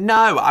 Yeah.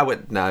 No, I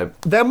would no.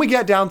 Then we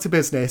get down to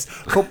business.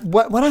 But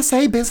when I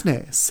say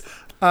business,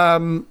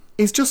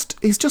 he's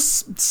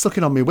just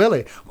sucking on me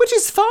willy, which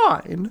is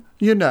fine,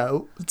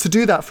 to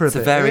do that for a bit.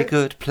 It's a very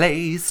good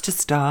place to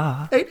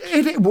start.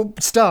 It will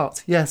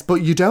start, yes, but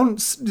you don't.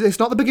 It's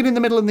not the beginning, the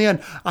middle, and the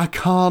end. I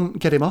can't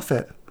get him off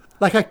it.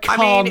 Like I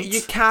can't. I mean,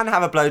 you can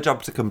have a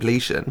blowjob to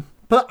completion,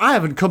 but I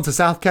haven't come to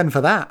South Ken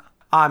for that.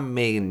 I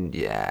mean,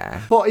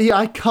 yeah. But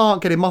I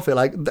can't get him off it.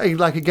 Like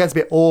it gets a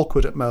bit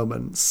awkward at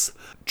moments,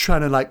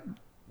 trying to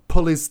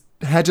pull his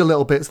head a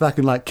little bit so that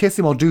I can kiss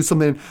him or do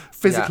something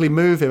physically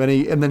move him,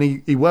 and then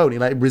he won't. He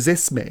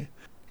resists me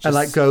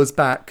and goes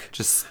back.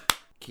 Just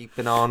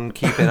keeping on.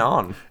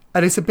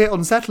 And it's a bit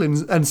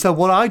unsettling. And so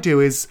what I do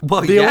is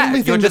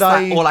only thing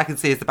all I can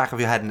see is the back of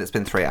your head, and it's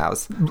been 3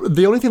 hours.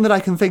 The only thing that I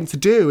can think to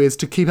do is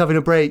to keep having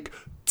a break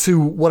to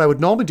what I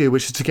would normally do,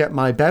 which is to get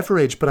my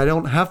beverage, but I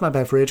don't have my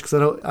beverage because I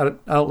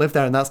don't live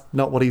there, and that's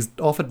not what he's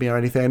offered me or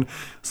anything.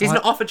 So He's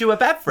not offered you a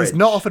beverage? He's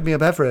not offered me a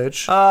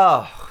beverage.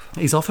 Oh.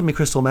 He's offered me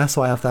crystal meth,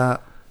 so I have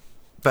that.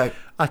 But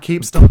I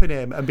keep stopping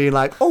him and being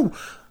like, oh,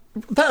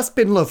 that's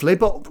been lovely,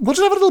 but we'll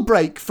just have a little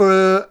break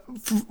for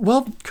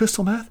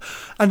crystal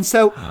meth. And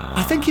so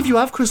I think if you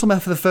have crystal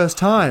meth for the first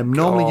time,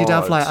 normally you'd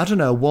have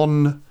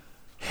one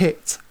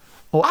hit.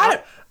 Or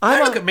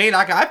I look at me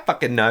like I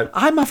fucking know.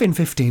 I'm having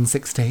 15,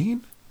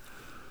 16.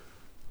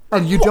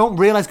 And you don't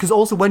realise, because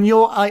also when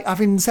you're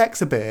having sex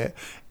a bit,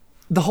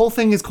 the whole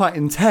thing is quite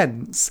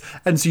intense.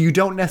 And so you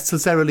don't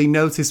necessarily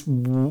notice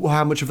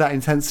how much of that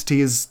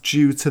intensity is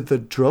due to the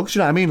drugs. You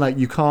know what I mean?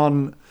 You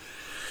can't...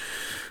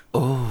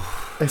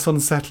 Oh... It's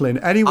unsettling.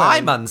 Anyway...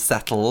 I'm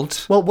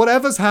unsettled. Well,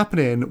 whatever's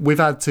happening, we've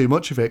had too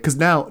much of it, because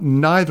now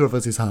neither of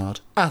us is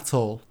hard. At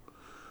all.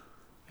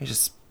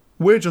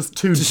 We're just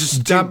two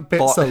damp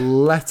bits of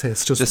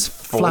lettuce just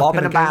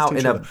flopping about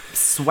in a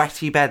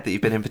sweaty bed that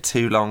you've been in for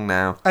too long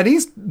now. And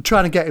he's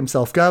trying to get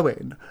himself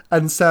going.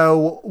 And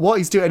so what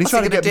he's doing, he's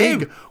trying to get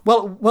me.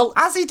 Well,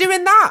 how's he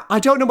doing that? I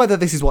don't know whether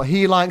this is what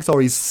he likes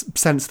or he's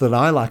sensed that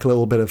I like a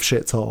little bit of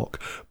shit talk.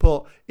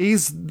 But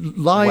he's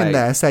lying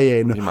there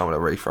saying... You might want to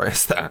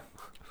rephrase that.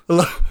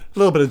 A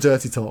little bit of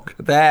dirty talk.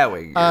 There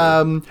we go.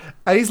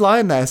 And he's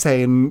lying there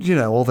saying,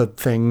 all the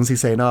things.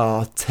 He's saying,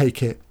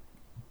 take it,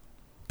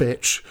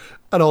 bitch,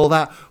 and all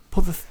that.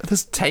 But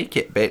there's take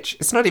it, bitch.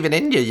 It's not even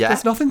in you yet.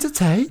 There's nothing to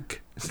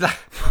take. It's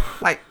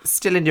like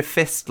still in your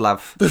fist,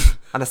 love.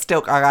 And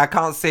I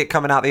can't see it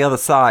coming out the other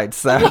side.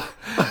 So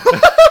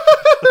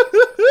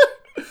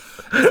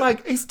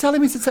it's he's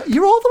telling me to take.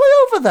 You're all the way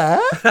over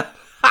there.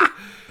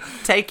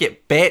 Take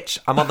it, bitch.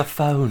 I'm on the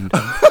phone.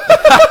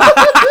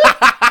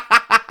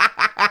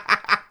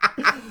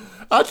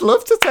 I'd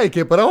love to take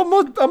it, but I'm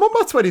on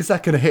my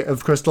 22nd hit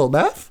of crystal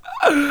meth.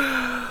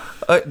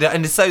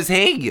 And so's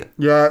he.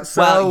 Yeah,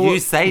 so... Well, you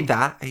say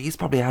that. He's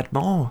probably had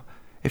more.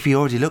 If he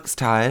already looks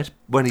tired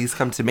when he's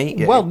come to meet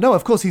you. Well, no,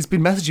 of course, he's been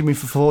messaging me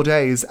for 4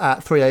 days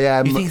at 3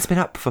 a.m. You think he's been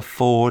up for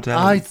 4 days?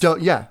 I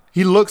don't... Yeah,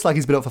 he looks like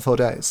he's been up for 4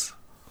 days.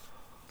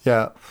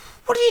 Yeah.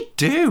 What do you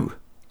do?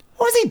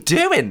 What was he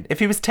doing if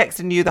he was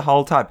texting you the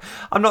whole time?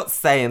 I'm not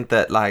saying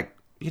that,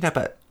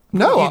 but...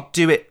 No. You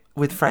do it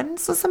with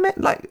friends or something?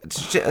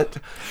 Isn't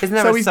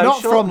there so a he's social?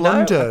 Not from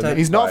London.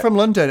 He's not from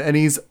London, and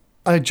he's...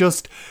 I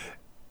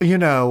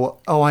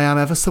am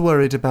ever so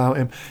worried about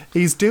him.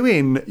 He's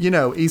doing,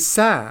 he's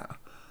sat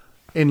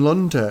in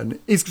London.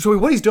 So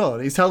what he's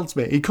done, he tells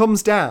me, he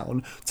comes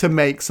down to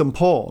make some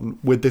porn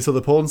with this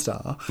other porn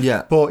star.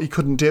 Yeah. But he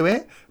couldn't do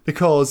it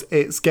because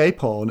it's gay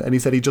porn, and he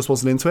said he just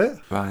wasn't into it.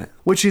 Right.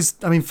 Which is,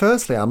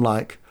 firstly, I'm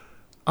like,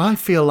 I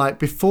feel like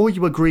before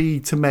you agree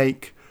to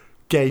make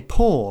gay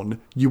porn,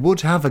 you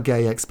would have a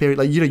gay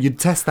experience. You'd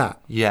test that.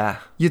 Yeah.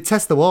 You'd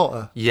test the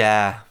water.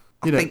 Yeah.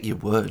 I think you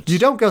would. You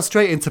don't go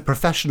straight into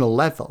professional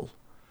level.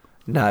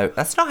 No,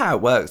 that's not how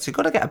it works. You've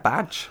got to get a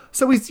badge.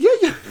 So you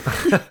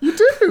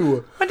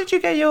do. When did you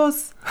get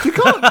yours? You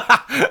can't.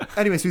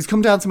 Anyway, so he's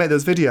come down to make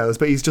those videos,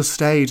 but he's just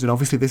staged, and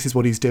obviously this is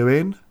what he's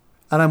doing.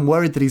 And I'm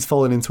worried that he's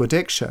fallen into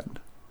addiction.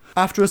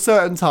 After a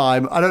certain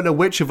time, I don't know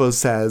which of us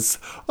says,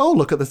 oh,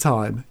 look at the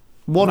time.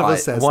 One of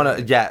us says...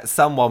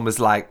 someone was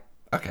like,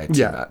 okay,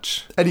 too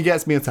much. And he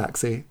gets me a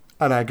taxi,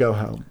 and I go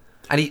home.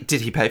 And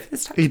did he pay for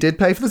this taxi? He did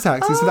pay for the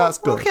taxi, so that's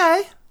good.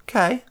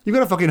 Okay. You've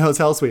got a fucking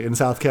hotel suite in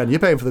South Ken. You're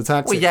paying for the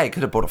taxi. Well, yeah, he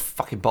could have bought a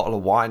fucking bottle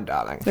of wine,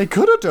 darling. They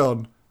could have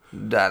done.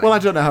 Darling. Well, I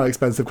don't know how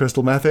expensive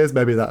crystal meth is.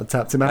 Maybe that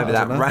tapped him out.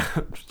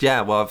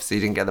 Yeah, well, obviously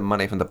he didn't get the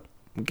money from the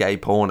gay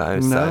porno,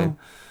 no. So...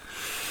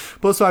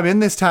 But so I'm in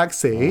this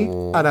taxi,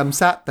 and I'm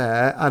sat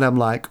there, and I'm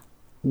like,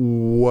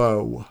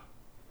 whoa.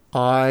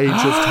 I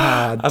just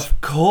had...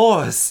 Of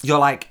course. You're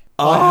like,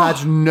 I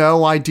had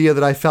no idea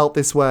that I felt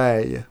this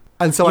way.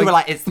 And so you were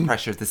like, it's the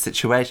pressure of the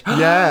situation.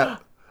 Yeah.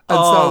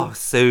 And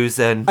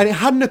Susan. And it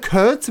hadn't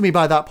occurred to me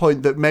by that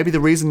point that maybe the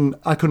reason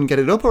I couldn't get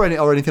it up or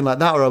anything like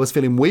that, or I was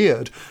feeling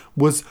weird,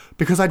 was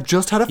because I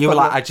just had a... You were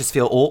like, I just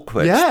feel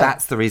awkward. Yeah.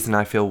 That's the reason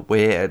I feel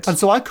weird. And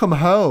so I come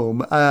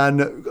home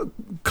and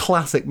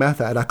classic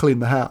method. I clean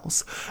the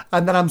house.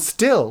 And then I'm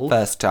still...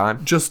 First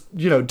time. Just,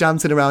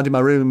 dancing around in my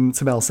room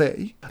to Mel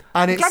C.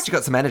 And it's... Glad you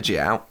got some energy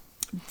out.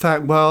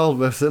 Well,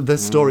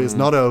 this story is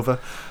not over.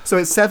 So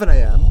it's 7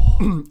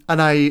 a.m.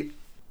 and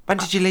When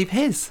did you leave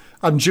his?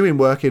 I'm due in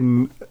work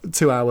in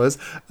 2 hours.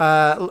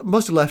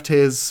 Must have left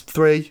his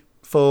 3,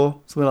 4,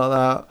 something like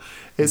that.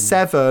 It's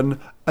 7,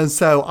 and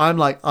so I'm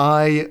like,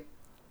 I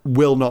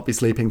will not be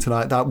sleeping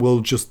tonight.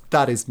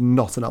 That is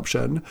not an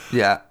option.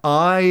 Yeah.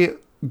 I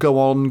go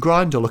on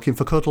Grindr looking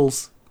for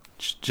cuddles.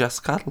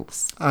 Just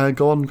cuddles? I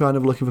go on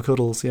Grindr looking for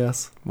cuddles,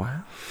 yes.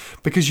 Wow.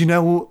 Because,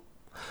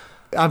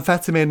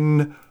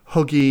 amphetamine,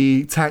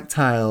 huggy,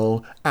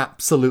 tactile,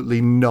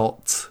 absolutely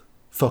not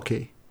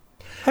fucky.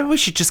 Maybe we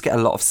should just get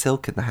a lot of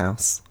silk in the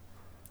house.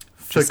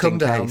 For Just in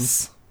come-downs.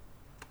 case.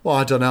 Well,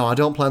 I don't know. I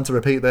don't plan to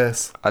repeat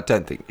this. I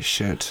don't think you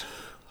should.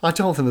 I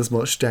don't think there's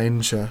much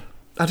danger.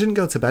 I didn't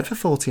go to bed for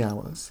 40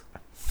 hours.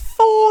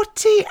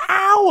 40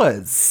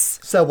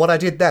 hours? So what I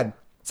did then...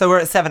 So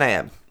we're at 7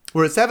 a.m.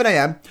 We're at 7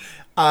 a.m.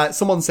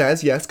 Someone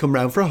says, yes, come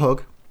round for a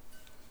hug.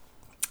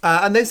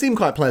 And they seem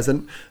quite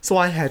pleasant, so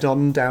I head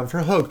on down for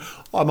a hug.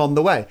 I'm on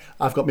the way.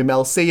 I've got my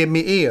Mel C in my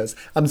ears.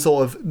 I'm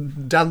sort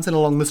of dancing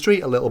along the street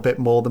a little bit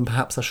more than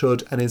perhaps I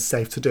should and is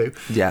safe to do.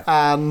 Yeah.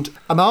 And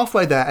I'm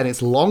halfway there, and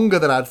it's longer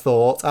than I'd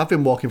thought. I've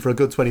been walking for a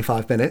good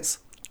 25 minutes.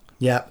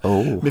 Yeah.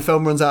 Oh. My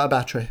phone runs out of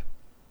battery.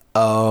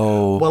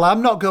 Oh. Well,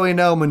 I'm not going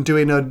home and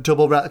doing a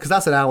double... because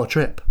that's an hour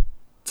trip.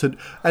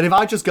 And if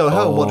I just go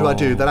home, what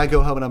do? Then I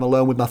go home and I'm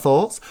alone with my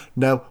thoughts?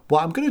 No,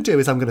 what I'm going to do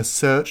is I'm going to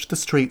search the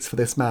streets for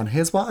this man.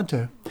 Here's what I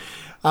do.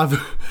 I've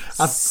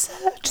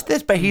searched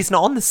this, but he's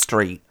not on the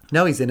street.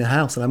 No, he's in a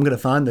house, and I'm going to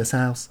find this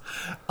house.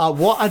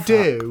 What I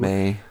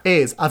do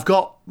is I've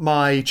got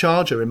my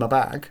charger in my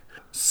bag,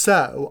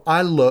 so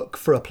I look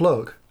for a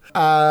plug.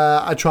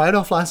 I try an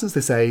off license. They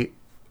say,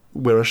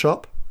 we're a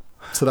shop.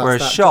 So that's we're a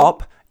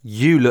shop.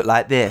 You look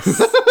like this.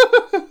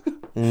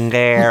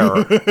 Get.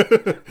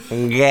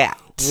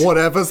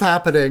 Whatever's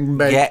happening,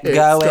 make Get it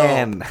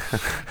going.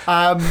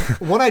 Stop.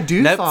 What I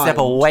do Nope, find... step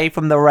away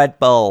from the Red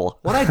Bull.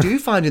 What I do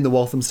find in the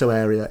Walthamstow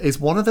area is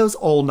one of those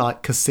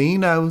all-night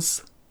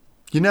casinos.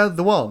 You know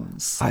the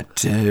ones? I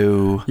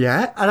do.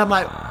 Yeah? And I'm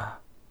like,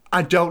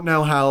 I don't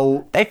know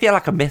how... They feel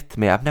like a myth to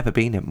me. I've never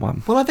been in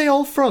one. Well, are they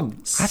all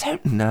fronts? I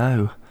don't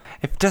know.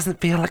 It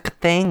doesn't feel like a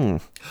thing.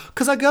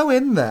 Because I go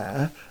in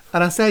there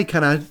and I say,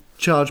 can I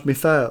charge my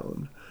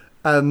phone?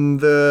 And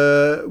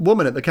the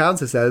woman at the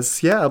counter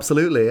says, yeah,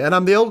 absolutely. And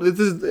I'm the only...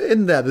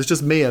 In there, there's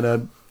just me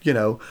and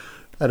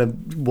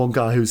one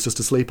guy who's just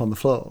asleep on the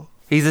floor.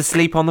 He's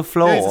asleep on the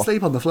floor? Yeah, he's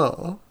asleep on the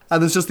floor.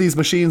 And there's just these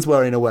machines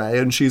whirring away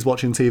and she's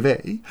watching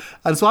TV.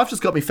 And so I've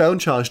just got my phone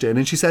charged in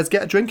and she says,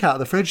 get a drink out of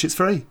the fridge, it's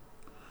free.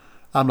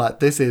 I'm like,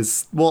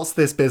 what's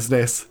this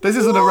business? This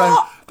isn't a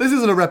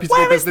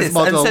reputable business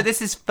model. And so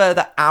this is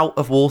further out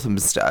of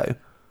Walthamstow?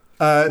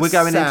 We're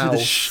going south. into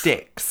the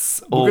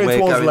sticks? We're going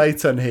towards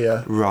Leighton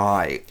here.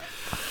 Right.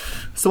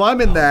 So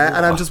I'm in there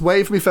and I'm just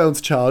waiting for my phone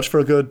to charge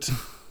for a good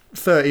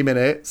 30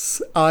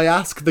 minutes. I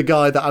ask the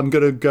guy that I'm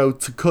going to go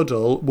to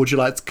cuddle, would you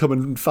like to come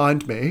and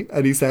find me?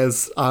 And he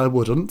says, I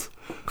wouldn't.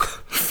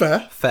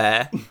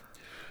 Fair.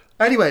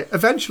 Anyway,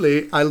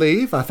 eventually I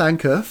leave. I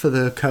thank her for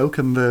the Coke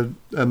and the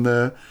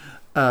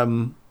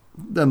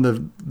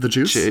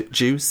juice.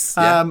 Juice,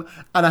 yeah.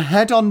 And I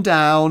head on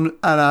down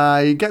and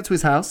I get to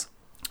his house.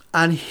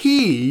 And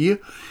he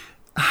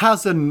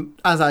hasn't,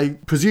 as I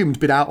presumed,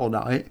 been out all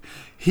night.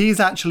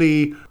 He's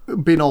actually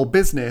been all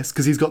business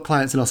because he's got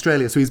clients in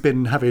Australia. So he's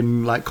been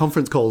having like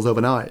conference calls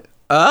overnight.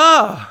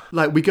 Ah!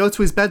 Like we go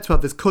to his bed to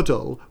have this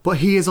cuddle, but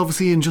he is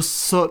obviously in just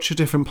such a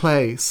different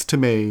place to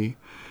me.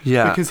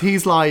 Yeah. Because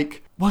he's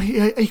like, well,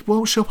 he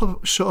won't shut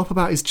up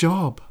about his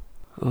job.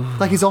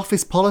 Like his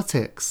office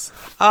politics.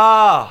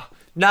 Ah!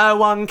 No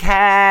one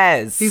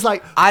cares. He's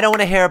like, I don't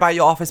want to hear about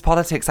your office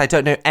politics. I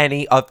don't know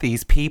any of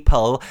these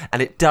people,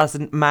 and it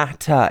doesn't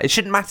matter. It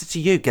shouldn't matter to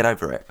you. Get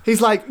over it. He's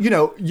like,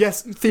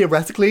 yes,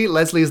 theoretically,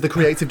 Leslie is the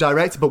creative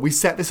director, but we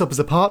set this up as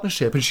a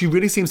partnership, and she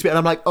really seems to be... And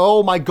I'm like,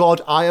 oh my God,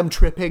 I am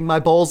tripping my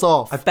balls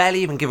off. I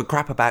barely even give a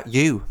crap about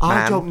you,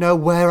 I don't know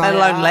where I am.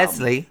 Let alone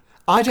Leslie.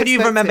 Can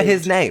you remember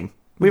his name?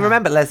 We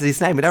remember Leslie's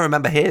name. We don't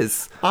remember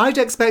his. I'd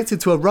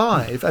expected to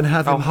arrive and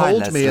have him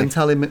hold me and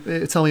tell me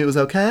it was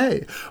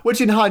okay.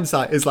 Which in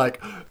hindsight is like,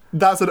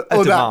 that's an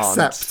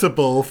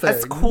unacceptable thing.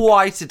 That's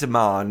quite a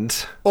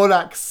demand.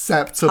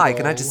 Unacceptable. Hi,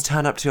 can I just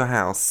turn up to your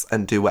house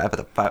and do whatever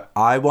the fuck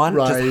I want?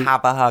 Right. Just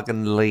have a hug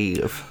and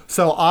leave.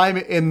 So I'm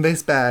in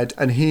this bed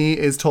and he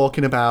is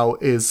talking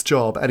about his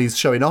job and he's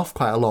showing off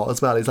quite a lot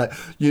as well.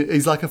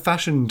 He's like a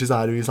fashion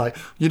designer. He's like,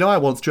 I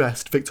once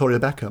dressed Victoria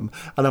Beckham.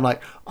 And I'm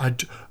like,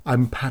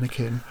 I'm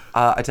panicking.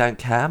 I don't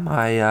care.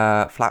 My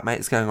flatmate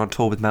is going on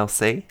tour with Mel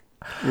C.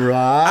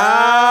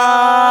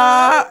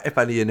 Right. If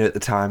only you knew at the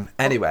time.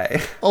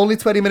 Anyway. Only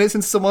 20 minutes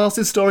into someone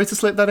else's story to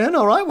slip that in.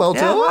 All right, well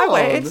done. I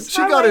waited.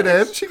 She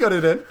got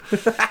it in.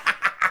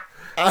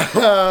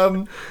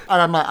 And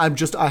I'm like,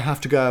 I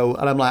have to go.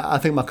 And I'm like, I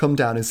think my come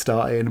down is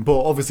starting.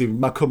 But obviously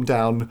my come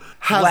down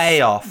has...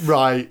 Way off.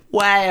 Right.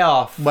 Way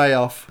off. Way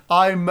off.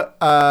 I'm...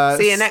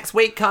 See you next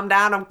week, come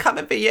down, I'm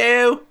coming for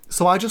you.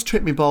 So I just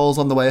tripped my balls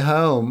on the way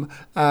home.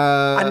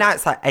 And now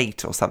it's like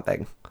 8 or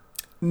something.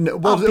 No,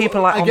 well,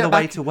 People are I on get the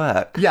way back- to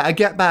work. Yeah, I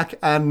get back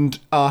and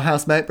our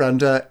housemate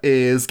Brenda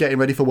is getting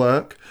ready for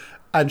work.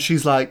 And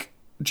she's like,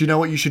 do you know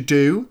what you should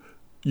do?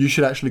 You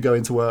should actually go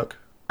into work.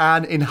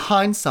 And in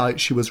hindsight,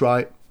 she was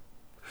right.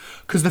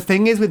 Because the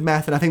thing is with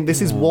meth, and I think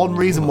this is one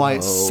reason why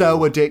it's so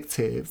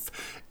addictive,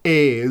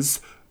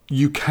 is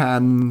you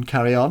can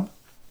carry on.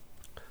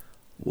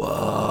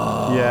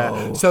 Whoa.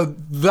 Yeah. So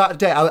that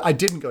day, I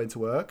didn't go into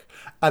work.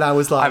 And I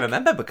was like... I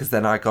remember because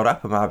then I got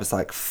up and I was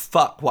like,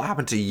 fuck, what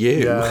happened to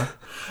you? Yeah.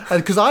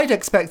 Because I'd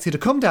expected a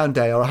come-down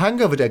day or a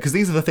hangover day, because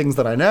these are the things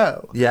that I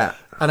know. Yeah.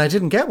 And I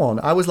didn't get one.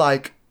 I was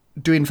like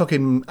doing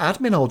fucking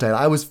admin all day.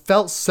 I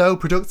felt so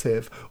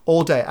productive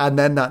all day, and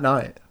then that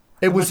night.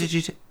 It was... Did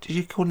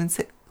you call in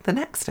sick the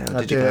next day? Or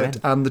I did you go in?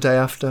 did, and the day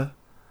after.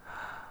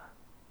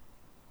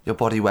 Your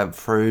body went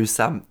through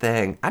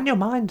something. And your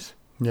mind.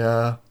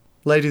 Yeah.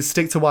 Ladies,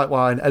 stick to white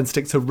wine and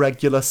stick to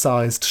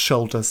regular-sized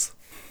shoulders.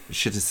 You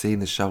should have seen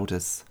the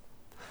shoulders.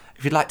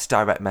 If you'd like to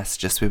direct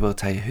message us, we will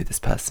tell you who this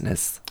person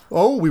is.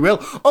 Oh, we will.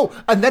 Oh,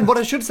 and then what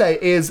I should say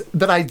is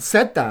that I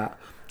said that.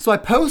 So I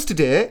posted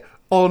it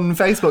on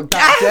Facebook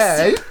that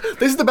day.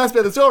 This is the best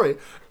bit of the story.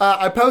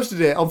 I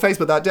posted it on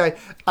Facebook that day.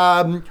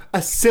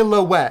 A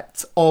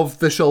silhouette of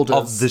the shoulders.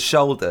 Of the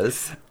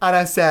shoulders. And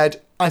I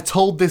said, I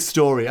told this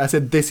story. I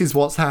said, this is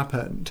what's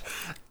happened.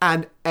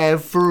 And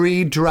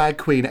every drag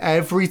queen,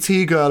 every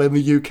T-girl in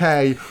the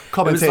UK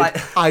commented,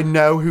 I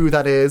know who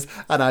that is,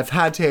 and I've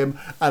had him,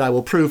 and I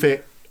will prove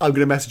it. I'm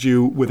going to message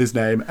you with his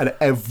name, and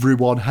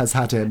everyone has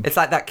had him. It's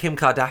like that Kim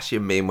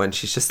Kardashian meme when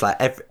she's just like,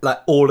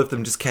 all of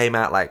them just came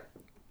out like,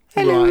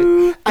 hello.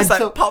 Right. Just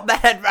And like pop their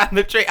head around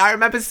the tree. I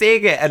remember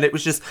seeing it, and it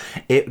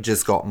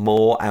just got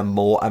more and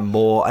more and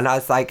more. And I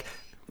was like,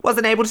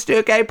 wasn't able to do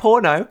a gay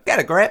porno. Get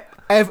a grip.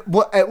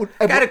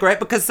 Get a grip,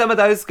 because some of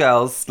those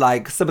girls,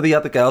 like some of the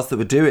other girls that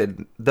were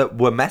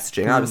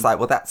messaging, I was like,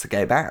 well, that's a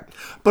gay man.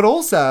 But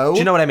also... Do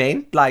you know what I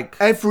mean? Like,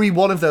 every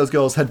one of those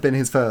girls had been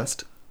his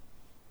first.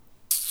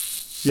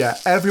 Yeah,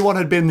 everyone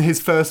had been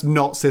his first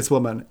not cis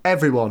woman.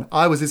 Everyone.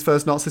 I was his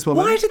first not cis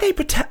woman. why do they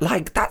pretend,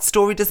 like, that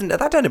story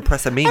that don't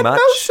impress me And much.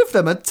 most of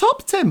them had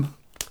topped him.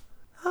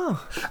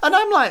 Oh. And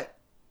I'm like...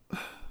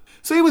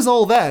 So he was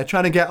all there,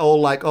 trying to get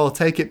all like, oh,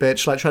 take it,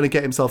 bitch, like trying to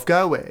get himself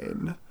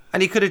going.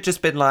 And he could have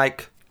just been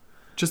like...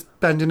 Just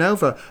bending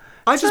over.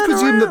 I just Turn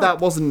presumed around. that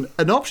wasn't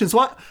an option.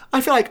 So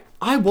I feel like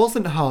I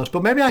wasn't hard,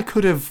 but maybe I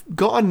could have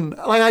gotten...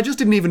 Like, I just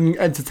didn't even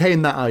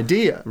entertain that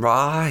idea.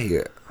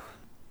 Right.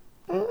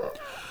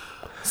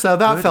 So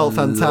that felt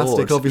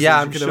fantastic, Lord. obviously, Yeah,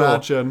 as I'm you can sure.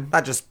 imagine.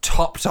 That just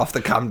topped off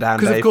the come down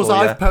day Because, of course, for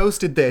I've you.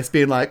 posted this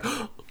being like,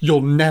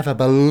 you'll never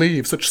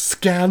believe such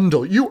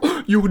scandal. You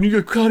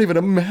can't even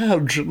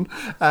imagine.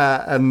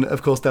 And,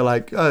 of course, they're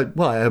like,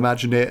 well, I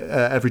imagine it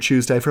every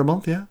Tuesday for a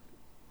month, yeah.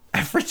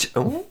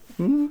 Oh,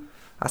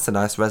 that's a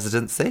nice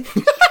residency.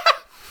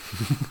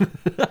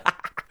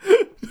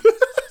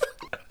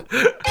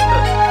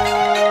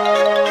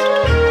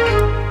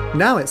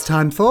 Now it's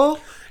time for...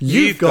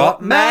 You've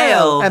Got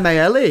Mail.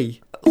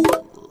 M-A-L-E.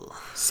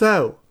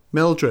 So,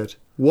 Mildred,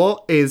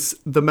 what is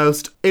the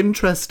most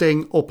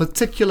interesting or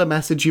particular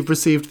message you've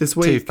received this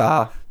week? Too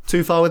far.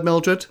 Too far with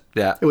Mildred?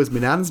 Yeah. It was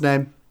my nan's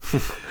name.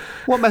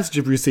 What message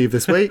have you received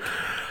this week?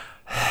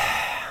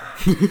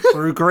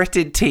 Through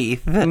gritted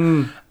teeth.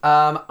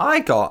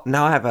 I got,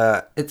 now I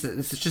have it's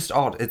just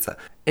odd. It's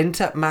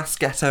Intermass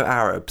Ghetto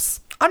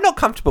Arabs. I'm not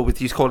comfortable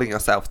with you calling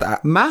yourself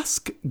that.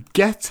 Mask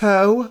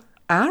Ghetto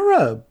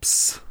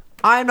Arabs.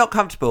 I'm not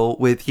comfortable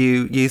with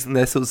you using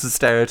those sorts of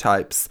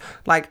stereotypes.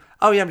 Like,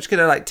 oh yeah, I'm just going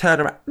to like turn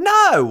around.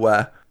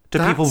 No! Do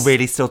people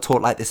really still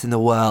talk like this in the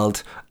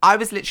world? I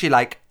was literally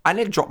like, I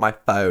nearly dropped my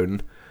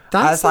phone.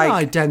 That's I an was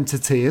like,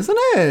 identity, isn't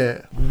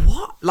it?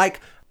 what? Like,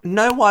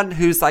 no one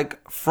who's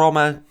like from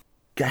a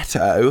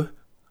ghetto,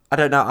 I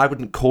don't know, I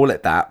wouldn't call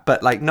it that,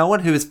 but like no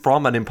one who is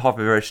from an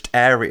impoverished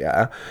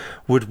area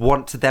would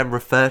want to then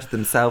refer to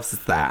themselves as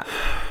that.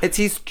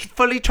 He's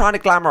fully trying to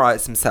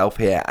glamorize himself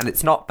here, and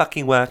it's not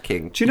fucking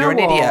working. Do you know You're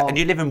an what? idiot, and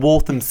you live in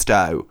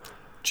Walthamstow.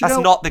 That's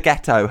know- not the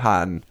ghetto,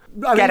 hun.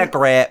 Get a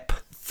grip.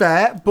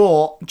 Fair,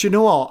 but do you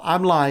know what?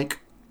 I'm like,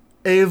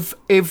 if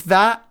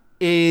that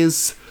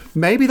is...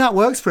 Maybe that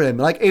works for him.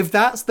 Like, if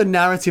that's the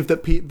narrative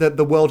that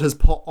the world has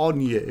put on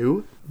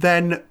you,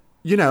 then,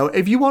 you know,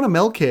 if you want to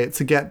milk it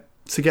to get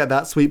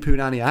that sweet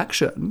punani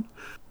action,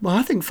 well,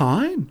 I think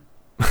fine.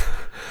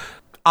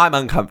 I'm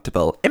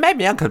uncomfortable. It made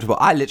me uncomfortable.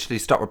 I literally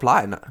stopped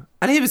replying.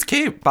 And he was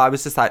cute, but I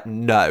was just like,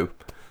 no,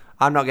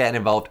 I'm not getting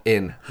involved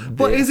in this.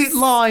 But is it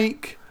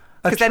like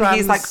a Because then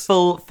he's like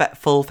full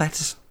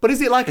fetish. But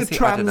is it like a I don't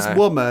trans know.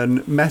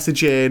 woman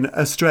messaging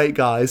a straight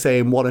guy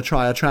saying, want to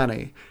try a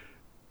tranny?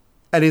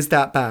 And is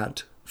that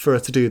bad for her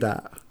to do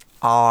that?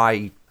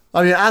 I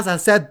mean, as I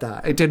said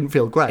that, it didn't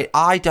feel great.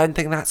 I don't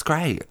think that's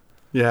great.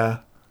 Yeah.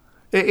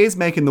 It is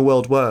making the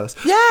world worse.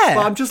 Yeah.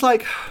 But I'm just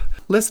like,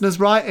 listeners,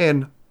 write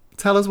in.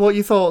 Tell us what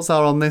your thoughts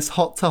are on this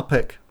hot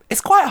topic.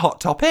 It's quite a hot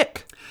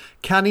topic.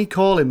 Can he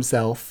call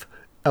himself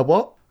a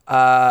what?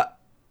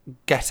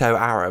 Ghetto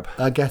Arab.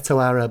 A ghetto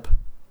Arab.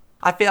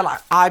 I feel like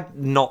I'm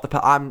not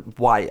I'm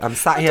white. I'm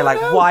sat here like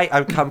white.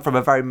 I've come from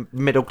a very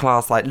middle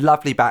class, like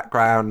lovely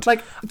background.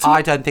 Like,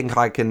 I don't think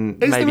I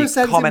can Is there maybe a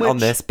sense in comment on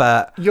which this,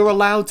 but you're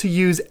allowed to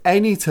use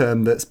any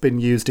term that's been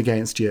used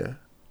against you?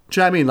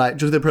 Do you know what I mean? Like,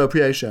 just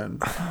appropriation.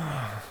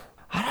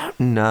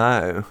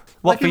 no.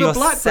 What, Like, for if a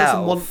black person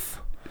yourself?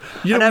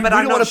 You I know, but we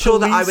I'm don't not wanna sure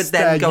that I police would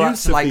then their go up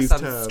use to of like these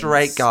some terms.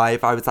 straight guy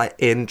if I was like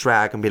in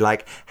drag and be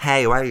like,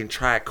 hey, why don't you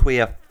try a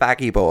queer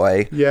faggy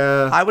boy?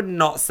 Yeah. I would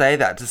not say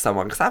that to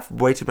someone because I have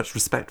way too much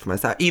respect for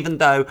myself. Even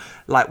though,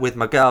 like with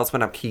my girls,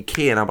 when I'm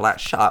key and I'm like,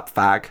 shut up,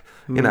 fag.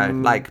 You know,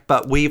 like,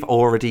 but we've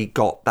already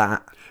got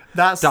that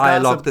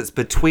dialogue that's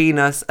between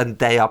us and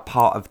they are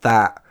part of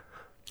that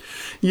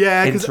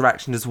Yeah, 'cause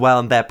interaction as well,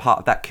 and they're part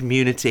of that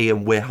community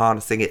and we're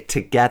harnessing it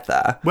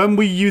together. when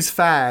we use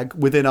fag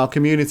within our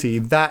community,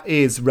 that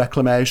is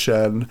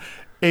reclamation.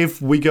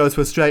 If we go to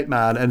a straight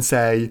man and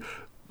say,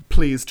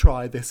 please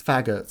try this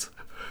faggot,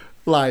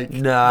 like,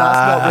 No. that's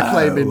not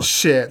reclaiming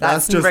shit.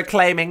 That's just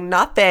reclaiming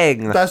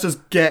nothing. that's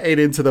just getting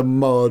into the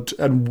mud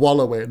and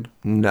wallowing.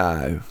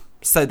 No.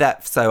 So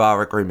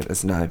our agreement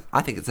is no.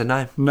 I think it's a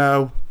no.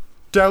 No.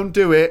 Don't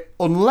do it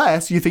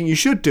unless you think you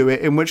should do it,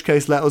 in which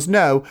case let us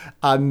know.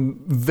 I'm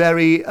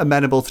very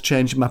amenable to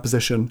changing my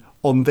position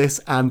on this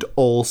and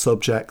all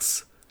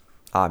subjects.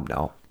 I'm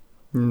not.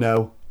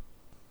 No.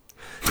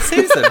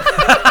 Susan.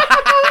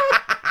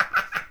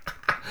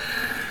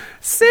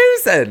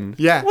 Susan.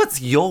 Yeah.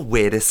 What's your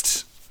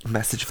weirdest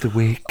message of the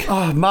week?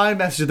 Oh, my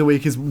message of the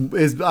week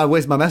is I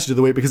waste my message of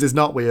the week because it's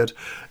not weird.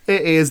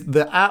 It is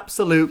the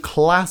absolute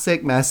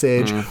classic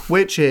message,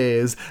 which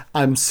is,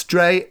 I'm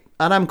straight.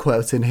 And I'm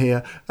quoting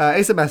here.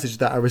 It's a message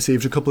that I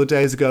received a couple of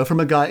days ago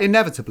from a guy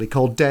inevitably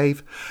called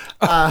Dave.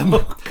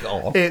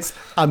 God. It's,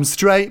 I'm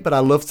straight, but I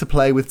love to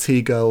play with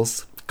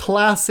T-girls.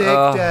 Classic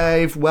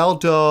Dave. Well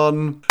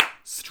done.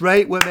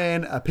 Straight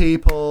women are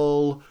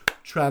people.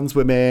 Trans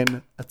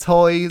women are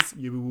toys.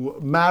 You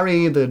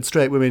marry the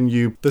straight women.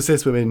 The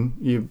cis women,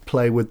 you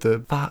play with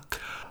the... Fuck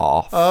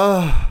off.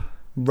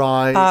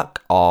 Right.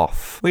 Fuck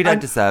off. We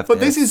don't deserve But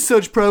this. this is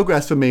such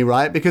progress for me,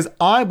 right? Because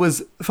I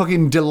was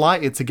fucking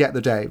delighted to get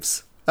the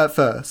Daves at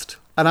first.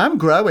 And I'm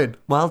growing.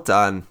 Well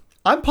done.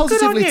 I'm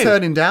positively Good on you.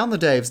 turning down the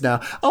Daves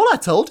now. Oh, I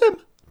told him.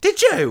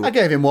 Did you? I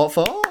gave him what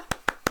for.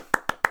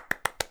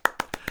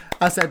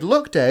 I said,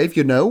 look, Dave,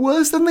 you're no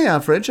worse than the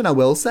average, and I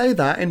will say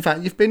that. In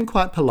fact, you've been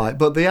quite polite,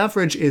 but the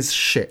average is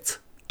shit.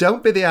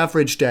 Don't be the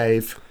average,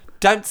 Dave.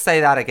 Don't say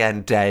that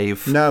again,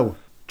 Dave. No.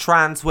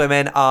 Trans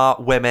women are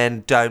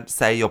women. Don't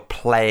say you're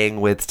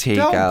playing with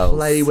T-girls. Don't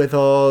play with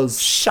us.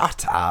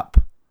 Shut up,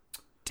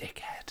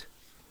 dickhead.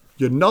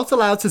 You're not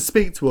allowed to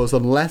speak to us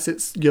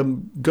unless you're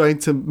going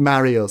to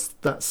marry us.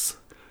 That's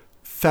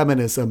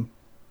feminism.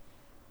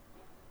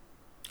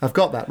 I've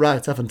got that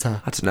right, haven't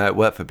I? I don't know. It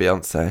worked for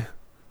Beyonce.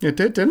 It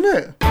did, didn't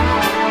it?